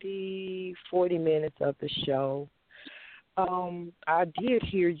 30, 40 minutes of the show. I did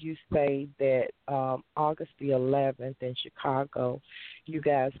hear you say that August the 11th in Chicago, you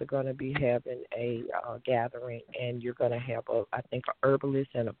guys are going to be having a gathering, and you're going to have, I think, an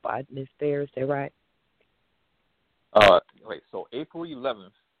herbalist and a botanist there. Is that right? Wait, so April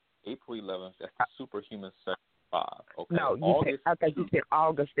 11th, that's the Superhuman Section 5. Okay. No, I think you said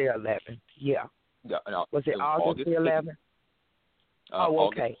August the 11th. Yeah. Yeah. No, was it August the 11th?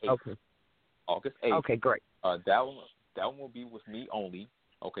 Okay. Okay. August 8th. Okay, great. That one will be with me only.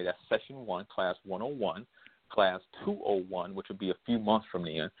 Okay, that's Session 1, Class 101. class 201, which would be a few months from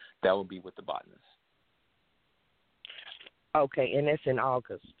then. That would be with the botanists. Okay, and that's in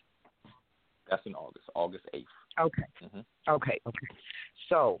August. That's in August 8th. Okay. Okay.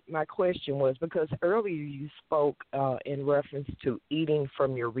 So my question was, because earlier you spoke in reference to eating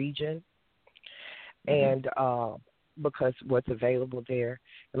from your region and because what's available there.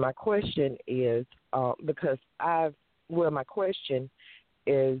 And my question is, my question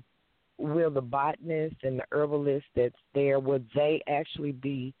is, will the botanist and the herbalist that's there, would they actually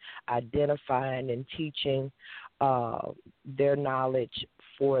be identifying and teaching their knowledge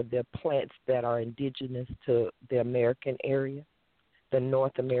for the plants that are indigenous to the American area, the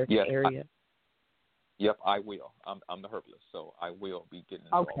North American area? Yep, I will. I'm the herbalist, so I will be getting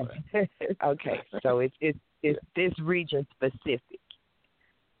into all that. Okay, so it's this region specific.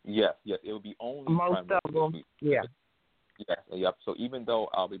 Yes, it will be only most of them. Yeah. Yes, yep. So even though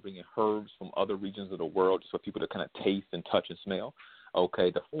I'll be bringing herbs from other regions of the world, just for people to kind of taste and touch and smell,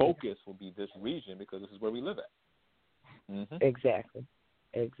 okay, the focus will be this region because this is where we live at. Mm-hmm. Exactly.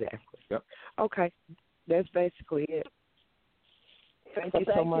 Yep. Okay, that's basically it. Thank you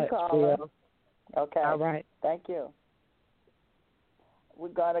so much. Okay. All right. Thank you. We're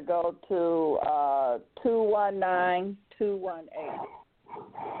going to go to 219-218.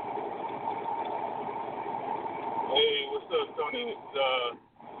 Hey, what's up, Tony?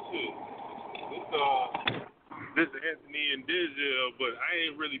 This is Anthony in Dizel, but I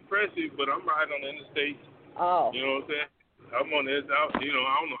ain't really pressing, but I'm riding on the interstate. Oh. You know what I'm saying? I'm on this out, I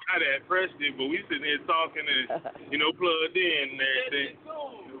don't know how that pressed it, but we sitting here talking and, plugged in and everything.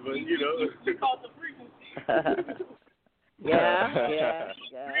 But, We caught the frequency. Yeah.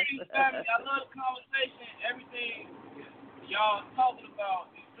 Greetings, family. I love the conversation. Everything y'all talking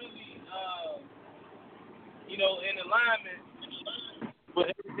about is really, in alignment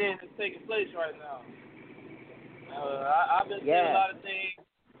with everything that's taking place right now. I've been seeing a lot of things,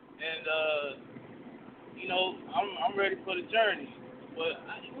 and I'm ready for the journey. But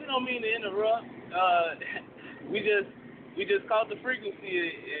we don't mean to interrupt. We just caught the frequency,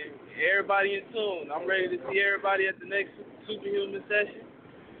 and everybody in tune. I'm ready to see everybody at the next Superhuman session,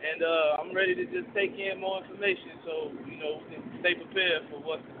 and I'm ready to just take in more information so we can stay prepared for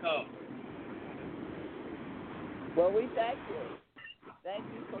what's to come. Well, we thank you. Thank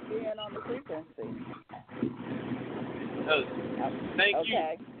you for being on the frequency. Thank you.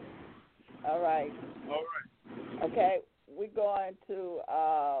 Okay. All right. Okay, we're going to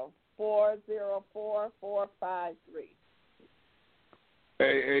 404453.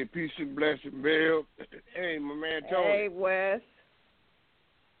 Hey, peace and blessing, Bill. Hey, my man Tony. Hey, Wes.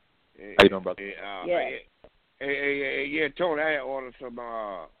 Hey, how you doing, brother? Hey, Tony, I had ordered some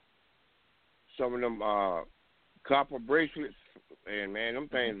of them copper bracelets, and man, them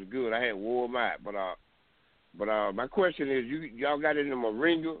things are good. I had wore them out, but my question is, y'all got any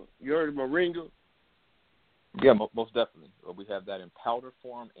moringa? You heard of moringa? Yeah, most definitely. We have that in powder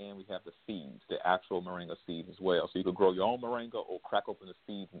form, and we have the seeds, the actual moringa seeds as well. So you can grow your own moringa or crack open the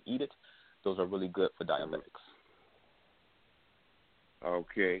seeds and eat it. Those are really good for diabetics.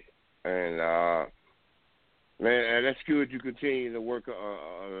 Okay. And, man, that's good you continue to work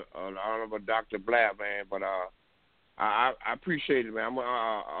on Honorable Dr. Blair, man. But I appreciate it, man.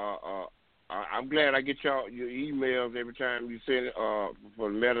 I'm glad I get your emails every time you send it for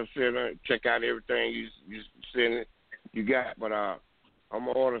the Meta Center. Check out everything you send it. You got, but I'm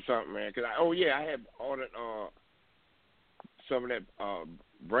gonna order something, man. I have ordered some of that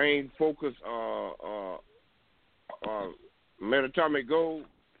brain focus metatomic gold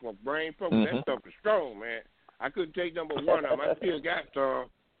for brain focus. Mm-hmm. That stuff is strong, man. I couldn't take number one of them. I still got some,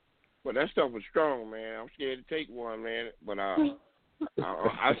 but that stuff was strong, man. I'm scared to take one, man. But I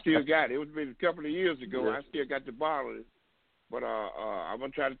still got it. It was been a couple of years ago. I still got the bottle, but I'm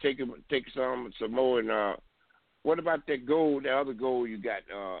gonna try to take some more. And what about that gold? The other gold you got?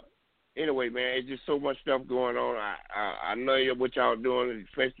 Anyway, man, it's just so much stuff going on. I know what y'all doing,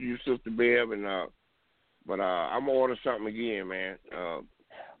 especially you, Sister Bev, and but I'm gonna order something again, man. I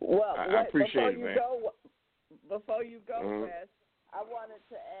appreciate it, man. Before you go, Wes, I wanted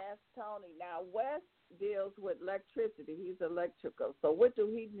to ask Tony. Now, Wes deals with electricity. He's electrical. So what do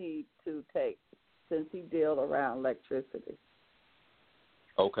he need to take since he deals around electricity?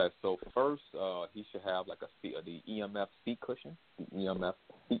 Okay, so first he should have like the EMF seat cushion.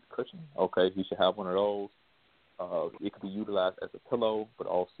 Okay, he should have one of those. It could be utilized as a pillow, but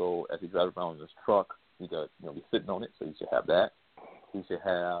also as he drives around in his truck, he could be sitting on it. So he should have that. He should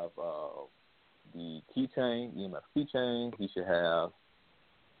have the keychain, EMF keychain. He should have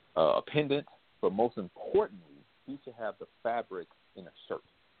a pendant. But most importantly, he should have the fabric in a shirt.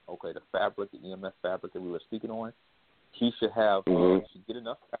 okay, the fabric, the EMF fabric that we were speaking on, he should have should get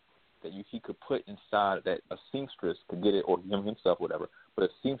enough fabric that he could put inside that a seamstress could get it, or him himself, whatever, but a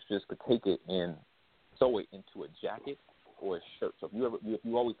seamstress could take it and sew it into a jacket or a shirt. So if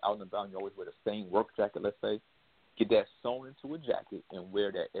you always out and about and you always wear the same work jacket, let's say, get that sewn into a jacket and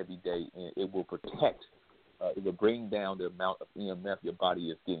wear that every day, and it will protect, it will bring down the amount of EMF your body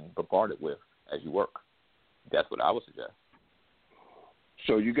is getting bombarded with as you work. That's what I would suggest.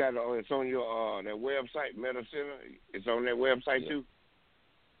 So you got it's on your that website, Meta Center. It's on that website too.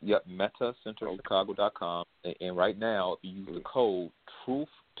 Yep, metacenterchicago.com. And right now, if you use the code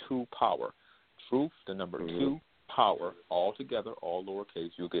Truth2Power, Truth, the number 2, Power, all together, all lowercase,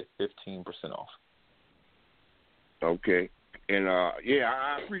 you'll get 15% off. Okay. And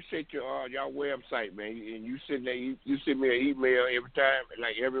I appreciate your y'all website, man. And you send that you send me an email every time,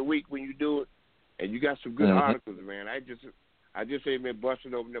 like every week when you do it, and you got some good articles, man. I just ain't been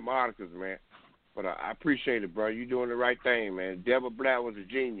busting open them articles, man. But I appreciate it, bro. You doing the right thing, man. Delbert Blair was a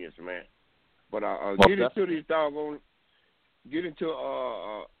genius, man. But get into these doggone,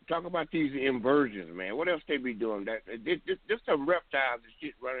 talk about these inversions, man. What else they be doing? Just some reptiles and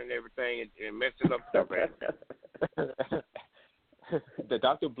shit running everything and messing up stuff, man. The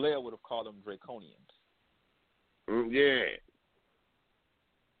Dr. Blair would have called them draconians. Yeah.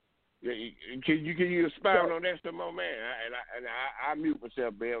 Can you expound on that some more, man? I mute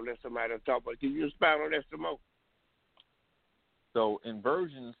myself, Bill. Let somebody else talk. But can you expound on that some more? So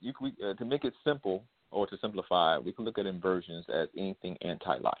inversions, to make it simple or to simplify, we can look at inversions as anything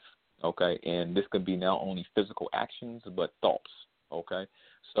anti-life. Okay, and this could be not only physical actions but thoughts. Okay,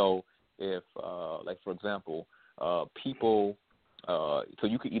 so if, like for example, people. So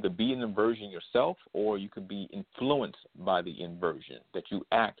you could either be an inversion yourself, or you could be influenced by the inversion, that you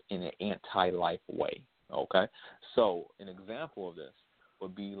act in an anti-life way, okay? So an example of this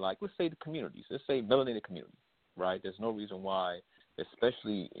would be like, let's say the communities. Let's say melanated community, right? There's no reason why,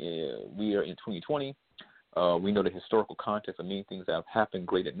 especially we are in 2020, we know the historical context of many things that have happened,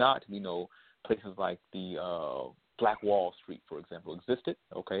 great or not. We know places like the Black Wall Street, for example, existed,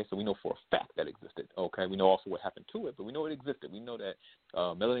 okay? So we know for a fact that existed, okay? We know also what happened to it, but we know it existed. We know that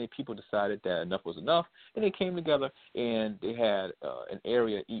melanated people decided that enough was enough, and they came together, and they had an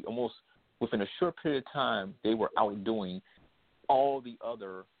area almost within a short period of time, they were outdoing all the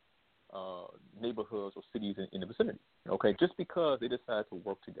other neighborhoods or cities in the vicinity, okay, just because they decided to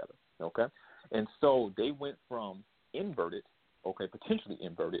work together, okay? And so they went from inverted, okay, potentially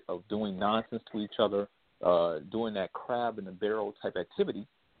inverted, of doing nonsense to each other, doing that crab in the barrel type activity,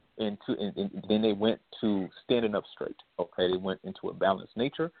 and then they went to standing up straight. Okay, they went into a balanced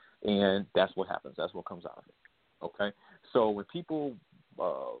nature, and that's what happens. That's what comes out of it. Okay, so when people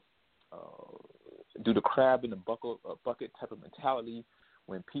do the crab in the bucket type of mentality,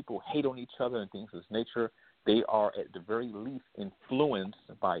 when people hate on each other and things of this nature, they are at the very least influenced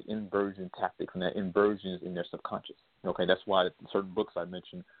by inversion tactics, and that inversion is in their subconscious. Okay, that's why certain books I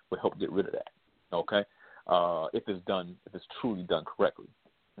mentioned would help get rid of that. Okay. If it's truly done correctly,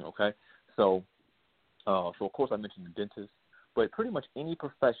 okay. So of course I mentioned the dentist, but pretty much any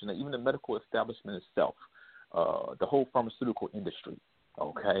profession, even the medical establishment itself, the whole pharmaceutical industry,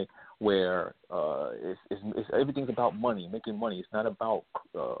 okay, where it's everything's about money, making money. It's not about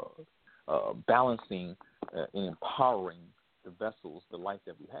balancing and empowering the vessels, the life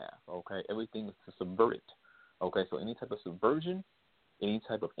that we have. Okay, everything is to subvert it. Okay, so any type of subversion, any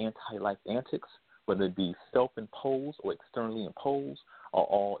type of anti-life antics, whether it be self-imposed or externally imposed, are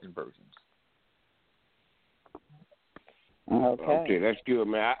all inversions. Okay, that's good,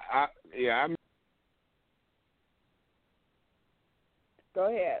 man. I'm. Go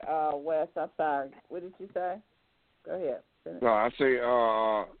ahead, Wes. I'm sorry. What did you say? Go ahead. Finish. No, I say,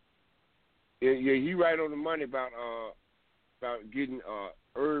 he right on the money about getting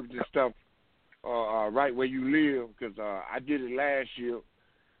herbs and stuff right where you live, because I did it last year.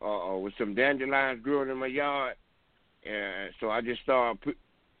 With some dandelions growing in my yard, and so I just started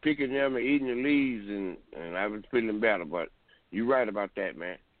picking them and eating the leaves, and I was feeling better. But you're right about that,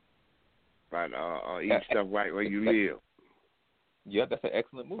 man. About eating stuff right where you live. Yeah, that's an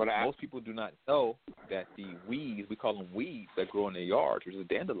excellent move. But most people do not know that the weeds, we call them weeds, that grow in their yards, which is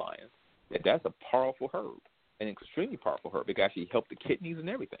dandelions, that's a powerful herb, an extremely powerful herb. It can actually help the kidneys and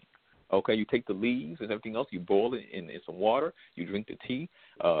everything. Okay, you take the leaves and everything else, you boil it in some water, you drink the tea.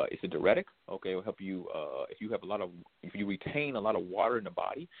 It's a diuretic. Okay, it will help you if you retain a lot of water in the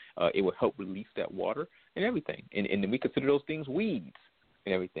body, it will help release that water and everything. And then we consider those things weeds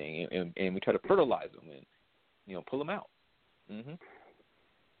and everything, and we try to fertilize them and pull them out. Mm-hmm.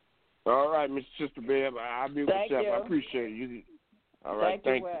 All right, Mr. Sister Bev, I mute myself. You. I appreciate it. All right,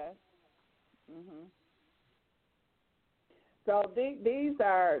 thank you, Wes. So these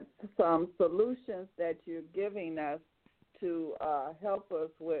are some solutions that you're giving us to help us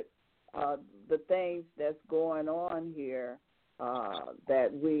with the things that's going on here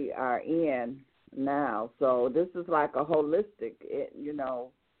that we are in now. So this is like a holistic,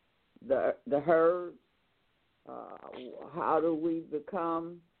 the herd. How do we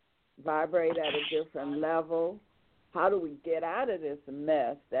vibrate at a different level? How do we get out of this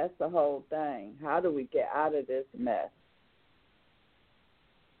mess? That's the whole thing. How do we get out of this mess?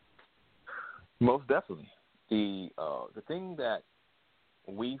 Most definitely. The thing that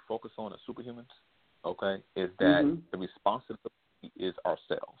we focus on as superhumans, okay, is that the responsibility is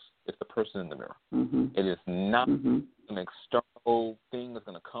ourselves. It's the person in the mirror. It is not an external thing that's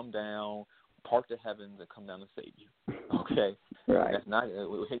going to come down, part the heavens, and come down and save you. Okay, right? That's not.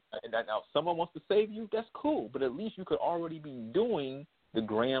 Now, if someone wants to save you, that's cool. But at least you could already be doing the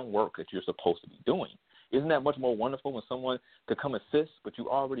grand work that you're supposed to be doing. Isn't that much more wonderful when someone could come assist, but you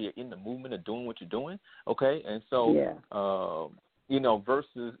already are in the movement of doing what you're doing? Okay, and so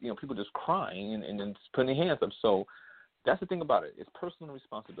versus people just crying and then just putting their hands up. So that's the thing about it. It's personal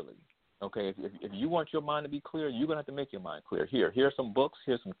responsibility. Okay, if you want your mind to be clear, you're gonna have to make your mind clear. Here are some books.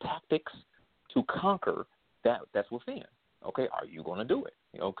 Here's some tactics to conquer that's within. Okay, are you going to do it?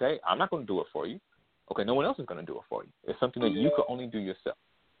 Okay, I'm not going to do it for you. Okay, no one else is going to do it for you. It's something that you can only do yourself.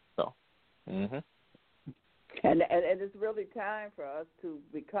 So, And it's really time for us to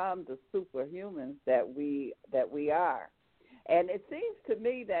become the superhumans that we are. And it seems to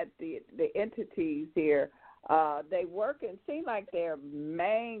me that the entities here, they work and seem like their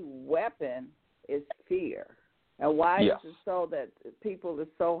main weapon is fear. And why is it so that people are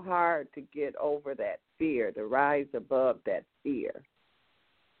so hard to get over that fear, to rise above that fear?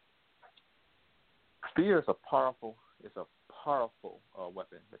 Fear is a powerful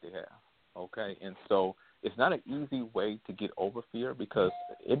weapon that they have. Okay, and so it's not an easy way to get over fear because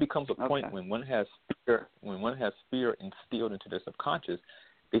it becomes a point when one has fear instilled into their subconscious,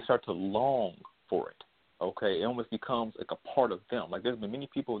 they start to long for it. Okay, it almost becomes like a part of them. Like there's been many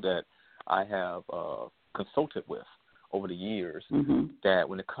people that I have consulted with over the years that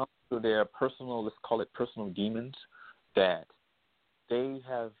when it comes to their personal, let's call it personal demons, that they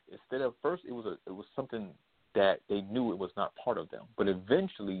have, instead of first it was something that they knew it was not part of them, but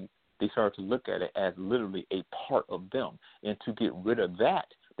eventually they started to look at it as literally a part of them. And to get rid of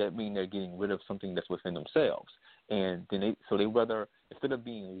that means they're getting rid of something that's within themselves. And then they rather, instead of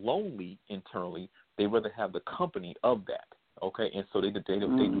being lonely internally, they rather have the company of that. Okay, and so they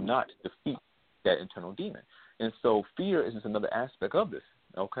do not defeat that internal demon. And so fear is just another aspect of this.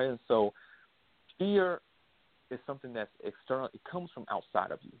 Okay, and so fear is something that's external. It comes from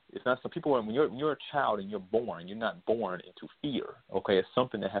outside of you. It's not some people when you're a child and you're born, you're not born into fear. Okay, it's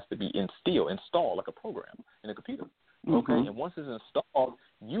something that has to be installed like a program in a computer. Okay, and once it's installed,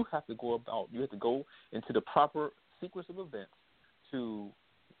 you have to go into the proper sequence of events to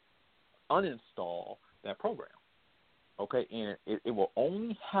uninstall that program. Okay, and it will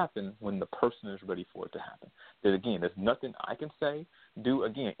only happen when the person is ready for it to happen. That again, there's nothing I can say.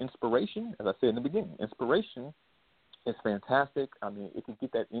 Again, inspiration, as I said in the beginning, inspiration is fantastic. I mean, it can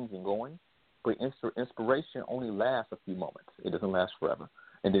get that engine going, but inspiration only lasts a few moments. It doesn't last forever.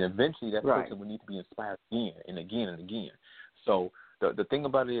 And then eventually that person will need to be inspired again and again and again. So the thing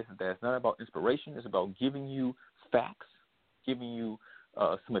about it is that it's not about inspiration. It's about giving you facts, giving you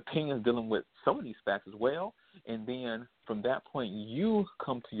some opinions dealing with some of these facts as well, and then from that point you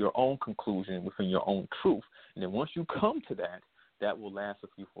come to your own conclusion within your own truth, and then once you come to that will last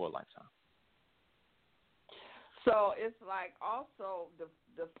with you for a lifetime. So it's like also the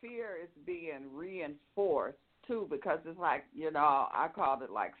fear is being reinforced too, because it's like, I call it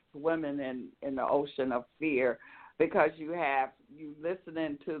like swimming in the ocean of fear, because you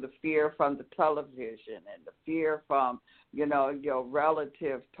listening to the fear from the television and the fear from, your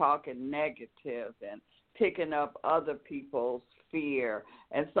relatives talking negative and picking up other people's fear.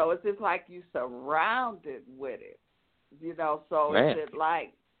 And so it's just like you surrounded with it, so Man. Is it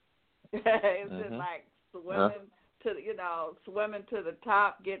like, it like swimming to the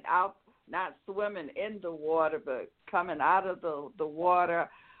top, get out, not swimming in the water, but coming out of the water.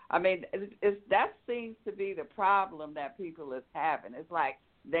 I mean, that seems to be the problem that people is having. It's like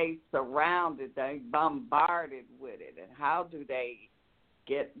they bombarded with it, and how do they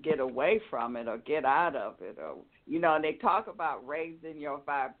get away from it or get out of it? Or and they talk about raising your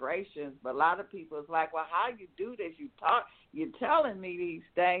vibrations, but a lot of people is like, well, how you do this? You're telling me these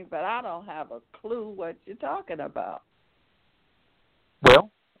things, but I don't have a clue what you're talking about.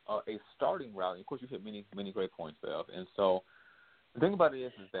 Well, a starting route. Of course, you hit many great points, Bev, and so The thing about it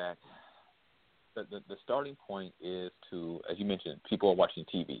is that the starting point is to, as you mentioned, people are watching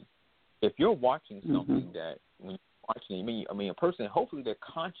TV. If you're watching something that when you're watching, I mean, a person, hopefully they're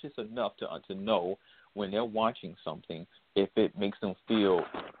conscious enough to know when they're watching something if it makes them feel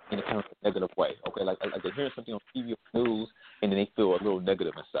in a kind of negative way. Okay, like they're hearing something on TV or news and then they feel a little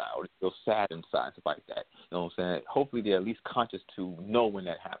negative inside or they feel sad inside, stuff like that. You know what I'm saying? Hopefully they're at least conscious to know when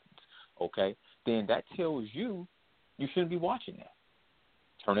that happens. Okay, then that tells you shouldn't be watching that.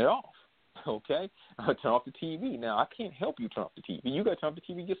 Turn it off. Okay, turn off the TV. Now, I can't help you turn off the TV. You got to turn off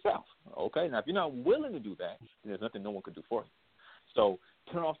the TV yourself. Okay, now if you're not willing to do that, then there's nothing no one can do for you. So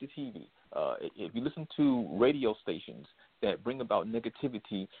turn off the TV. If you listen to radio stations that bring about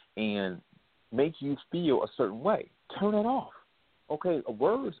negativity and make you feel a certain way, turn it off. Okay,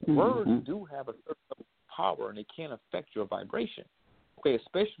 words do have a certain power, and they can affect your vibration. Okay,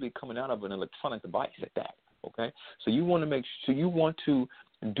 especially coming out of an electronic device at that. Okay, so you want to make sure you want to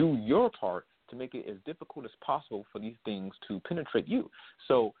do your part to make it as difficult as possible for these things to penetrate you.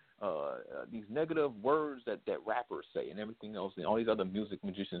 So these negative words that rappers say and everything else, and all these other music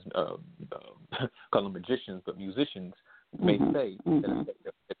magicians, call them magicians, but musicians may say that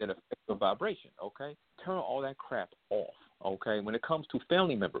affect your vibration. Okay, turn all that crap off. Okay, when it comes to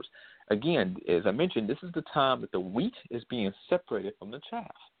family members, again, as I mentioned, this is the time that the wheat is being separated from the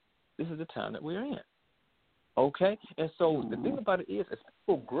chaff. This is the time that we're in. Okay, and so the thing about it is, as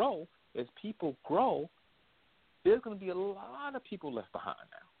people grow, there's going to be a lot of people left behind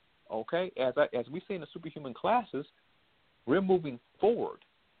now. Okay, as we say in the superhuman classes, we're moving forward,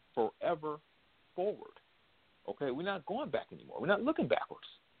 forever forward. Okay, we're not going back anymore. We're not looking backwards.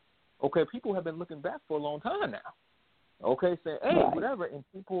 Okay, people have been looking back for a long time now. Okay, saying, hey, whatever, and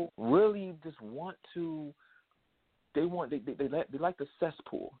people really just want to. They like the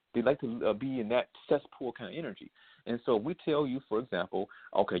cesspool. They like to be in that cesspool kind of energy. And so we tell you, for example,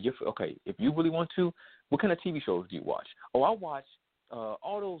 if you really want to, what kind of TV shows do you watch? Oh, I watch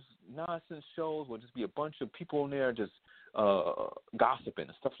all those nonsense shows where just be a bunch of people in there just gossiping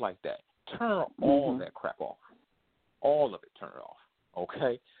and stuff like that. Turn all that crap off. All of it, turn it off.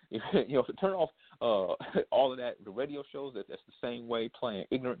 Okay? Turn off all of that. The radio shows, that's the same way, playing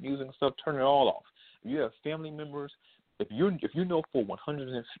ignorant music and stuff, turn it all off. If you have family members, if you know for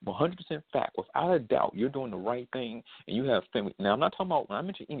 100% fact, without a doubt, you're doing the right thing, and you have family. Now, I'm not talking about, when I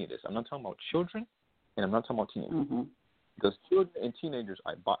mention any of this, I'm not talking about children, and I'm not talking about teenagers. Because children and teenagers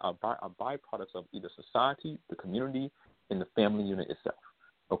are byproducts of either society, the community, and the family unit itself.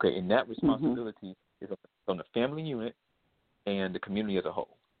 Okay, and that responsibility is on the family unit and the community as a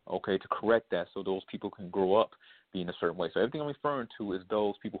whole. Okay, to correct that so those people can grow up being a certain way. So everything I'm referring to is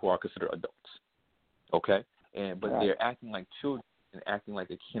those people who are considered adults. Okay, but they're acting like children and acting like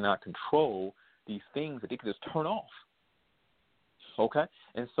they cannot control these things that they can just turn off. Okay,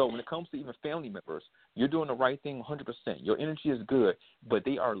 and so when it comes to even family members, you're doing the right thing 100%. Your energy is good, but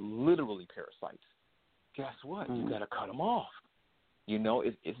they are literally parasites. Guess what? You got to cut them off.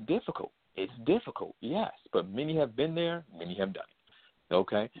 It's difficult. It's difficult, yes, but many have been there, many have done it.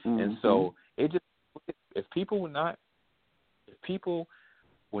 Okay, and so if people will not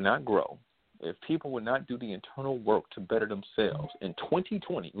grow, if people will not do the internal work to better themselves in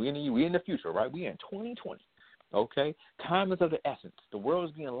 2020, we in the future, right? We in 2020. Okay, time is of the essence. The world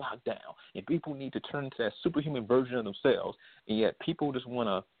is being locked down, and people need to turn into that superhuman version of themselves. And yet, people just want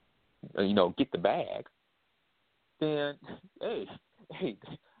to, get the bag. Then, hey,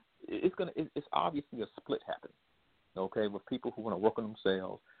 it's obviously a split happening. Okay, with people who want to work on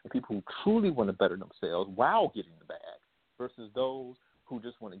themselves and people who truly want to better themselves while getting the bag, versus those who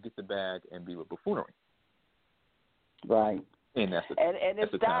just want to get the bag and be with buffoonery. Right. And that's the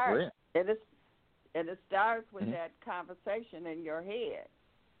time we're in. And it starts with that conversation in your head.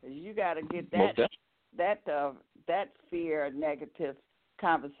 You got to get that fear, negative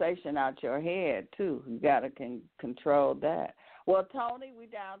conversation out your head too. You got to control that. Well, Tony, we're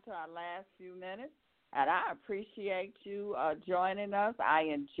down to our last few minutes, and I appreciate you joining us. I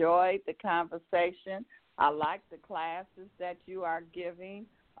enjoyed the conversation. I like the classes that you are giving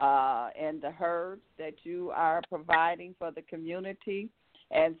and the herbs that you are providing for the community.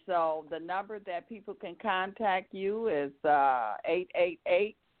 And so the number that people can contact you is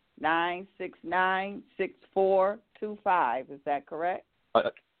 888-969-6425. Is that correct?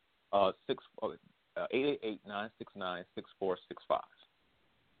 888-969-6465.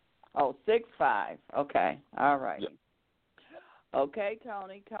 Oh, 65. Okay. All right. Yep. Okay,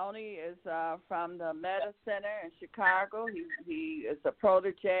 Tony. Tony is from the Meta Center in Chicago. He is a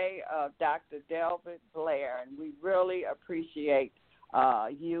protege of Dr. Delbert Blair, and we really appreciate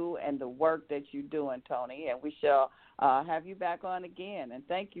you and the work that you're doing, Tony. And we shall have you back on again. And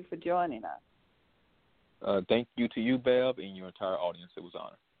thank you for joining us. Thank you to you, Bev, and your entire audience. It was an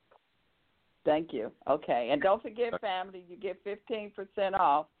honor. Thank you. Okay. And don't forget, family, you get 15%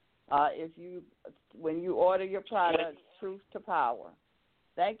 off when you order your product, Truth to Power.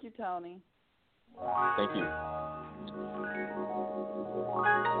 Thank you, Tony. Thank you.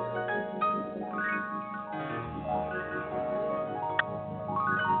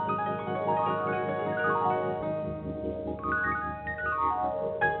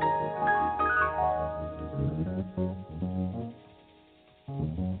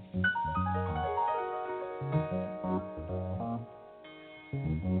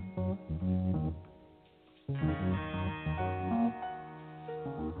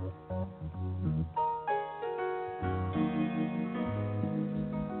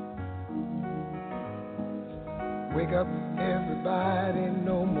 Wake up, everybody,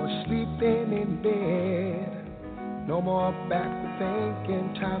 no more sleeping in bed. No more backward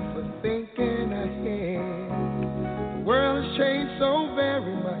thinking, time for thinking ahead. The world has changed so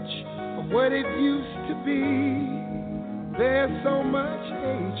very much from what it used to be. There's so much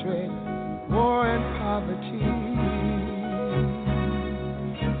hatred, war and poverty.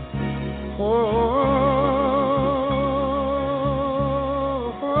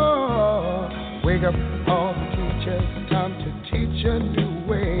 Wake up, all the teachers, time to teach a new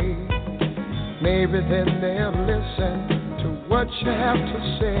way. Maybe then they'll listen to what you have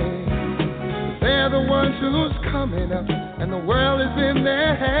to say. They're the ones who's coming up, and the world is in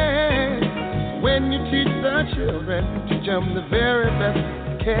their hands. When you teach the children, teach them the very best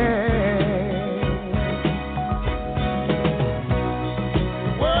you can.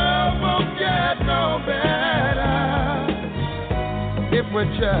 The world won't get no better if we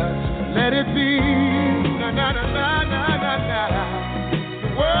just let it be. Na na na na na na na. The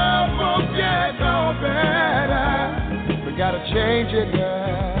world won't get no better. We gotta change it,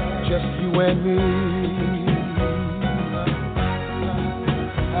 yeah. Just you and me.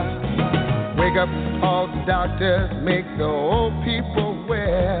 Wake up, all the doctors, make the old people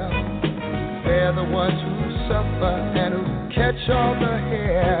well. They're the ones who suffer and who catch all the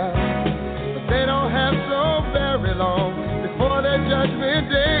hair. But they don't have so very long before their judgment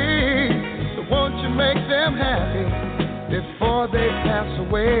day. So won't you make them happy before they pass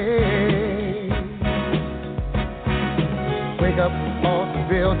away? Wake up, all the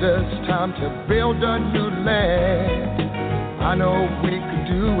builders, time to build a new land. I know we could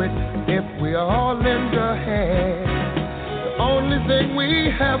do it if we all lend a hand. The only thing we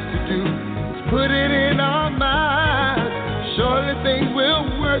have to do is put it in our minds. Surely things will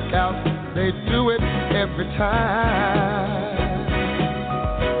work out. They do it every time.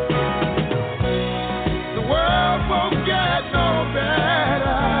 The world won't get no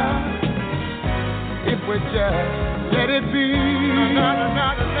better if we just let it be. Na, na,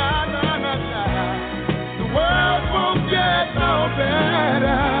 na, na, na, na, na. The world won't get no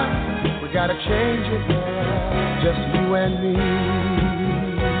better. We gotta change it, yeah. Just you and me.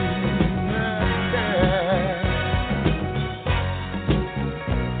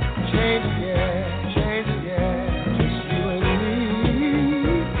 Change it, yeah. Change it, yeah. Just you and me.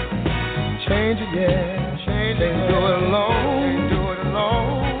 Change it, yeah. Change it. Can't do it alone. Can't do it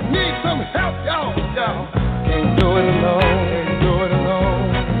alone. Need some help, y'all. Can't do it alone. Can't do it alone.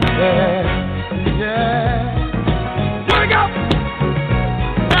 Yeah, yeah. Wake up,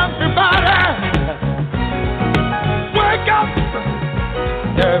 everybody. Wake up,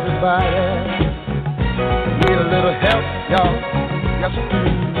 everybody. Need a little help, y'all. Yes, we do.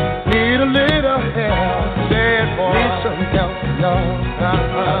 Need a little help. Say it, boy. Need some help, y'all.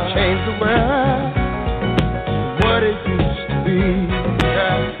 Change the world. What it used to be.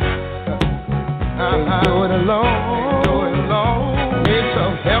 Can't do it alone. Can't do it alone. Need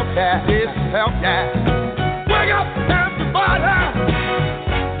some help, yeah. Need some help, yeah. Wake up, everybody.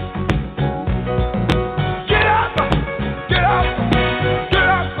 Get up, get up, get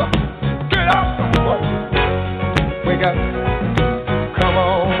up, get up. Wake up. Come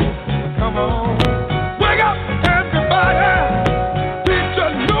on, come on. Wake up, everybody. Teach a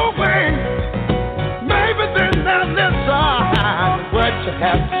new way. Maybe then they'll listen to what you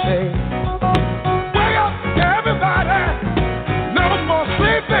have to say.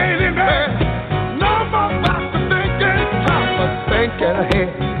 Get ahead,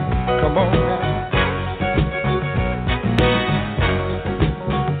 come on now.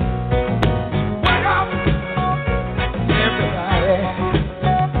 Wake up, everybody.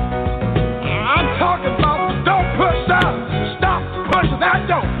 I'm talking about don't push up, stop pushing that,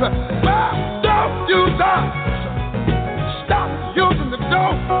 don't use up, stop using the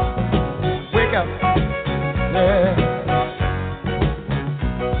door. Wake up, yeah.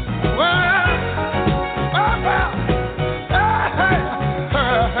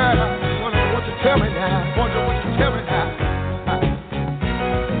 What you tell me now? What you tell me now?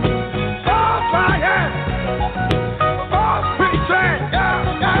 Oh, flying. Oh, preaching.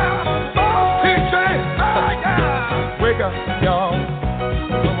 Yeah. Oh, preaching. Yeah. Wake up, y'all.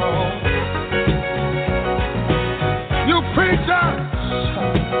 Come on. You preachers.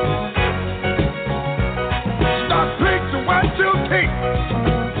 Stop preaching what you teach.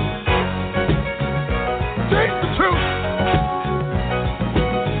 Teach the truth.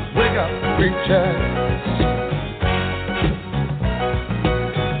 Wake up, preachers.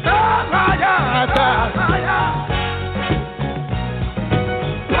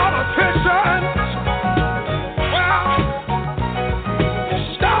 Politicians. Well,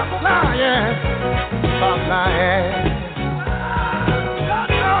 stop lying. Stop lying.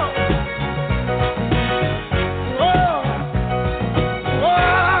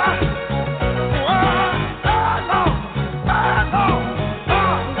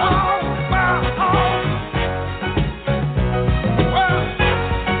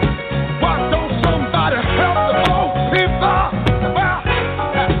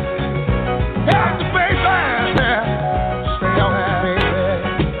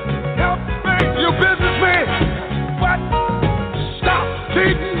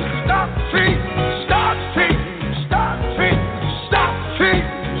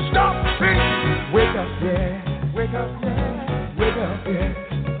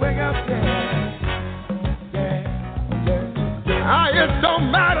 It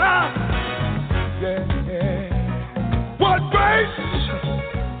don't matter what race,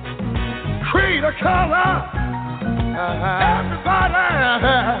 creed, or color.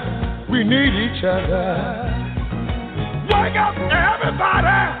 Everybody, we need each other. Wake up,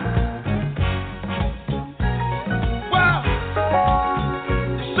 everybody. Well,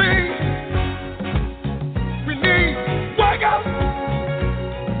 see, we need, wake up,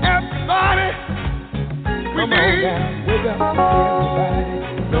 everybody. We need. Wake up, everybody.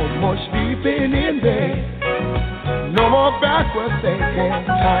 No more sleeping in bed. No more backward thinking.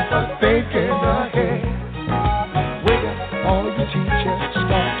 Time for thinking ahead. Wake up, all your teachers.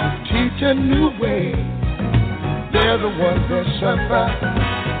 Start to teach a new way. They're the ones that suffer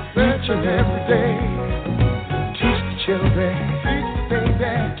each and every day. Teach the children. Teach the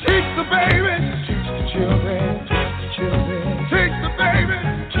baby. Teach the baby. Teach the children. Teach the children. Teach the baby.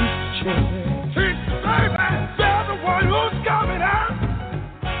 Teach the children. Teach the baby. They're the one who's coming out.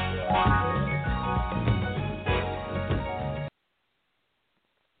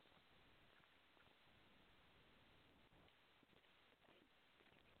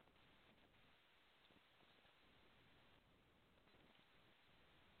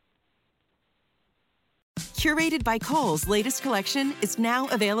 Curated by Kohl's latest collection is now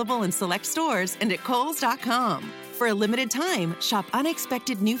available in select stores and at Kohls.com. For a limited time, shop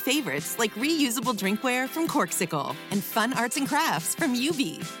unexpected new favorites like reusable drinkware from Corksicle and fun arts and crafts from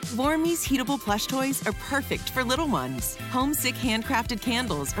UV. Warmy's heatable plush toys are perfect for little ones. Homesick handcrafted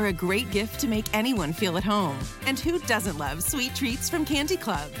candles are a great gift to make anyone feel at home. And who doesn't love sweet treats from Candy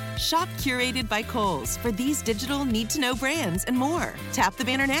Club? Shop Curated by Kohl's for these digital need-to-know brands and more. Tap the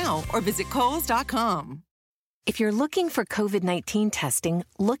banner now or visit Kohls.com. If you're looking for COVID-19 testing,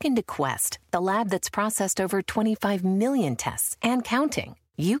 look into Quest, the lab that's processed over 25 million tests and counting.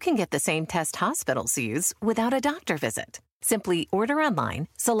 You can get the same test hospitals use without a doctor visit. Simply order online,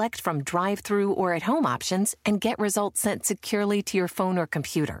 select from drive-through or at-home options, and get results sent securely to your phone or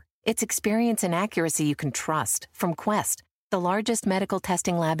computer. It's experience and accuracy you can trust from Quest, the largest medical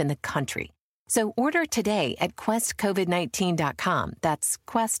testing lab in the country. So order today at questcovid19.com. That's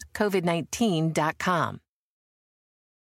questcovid19.com.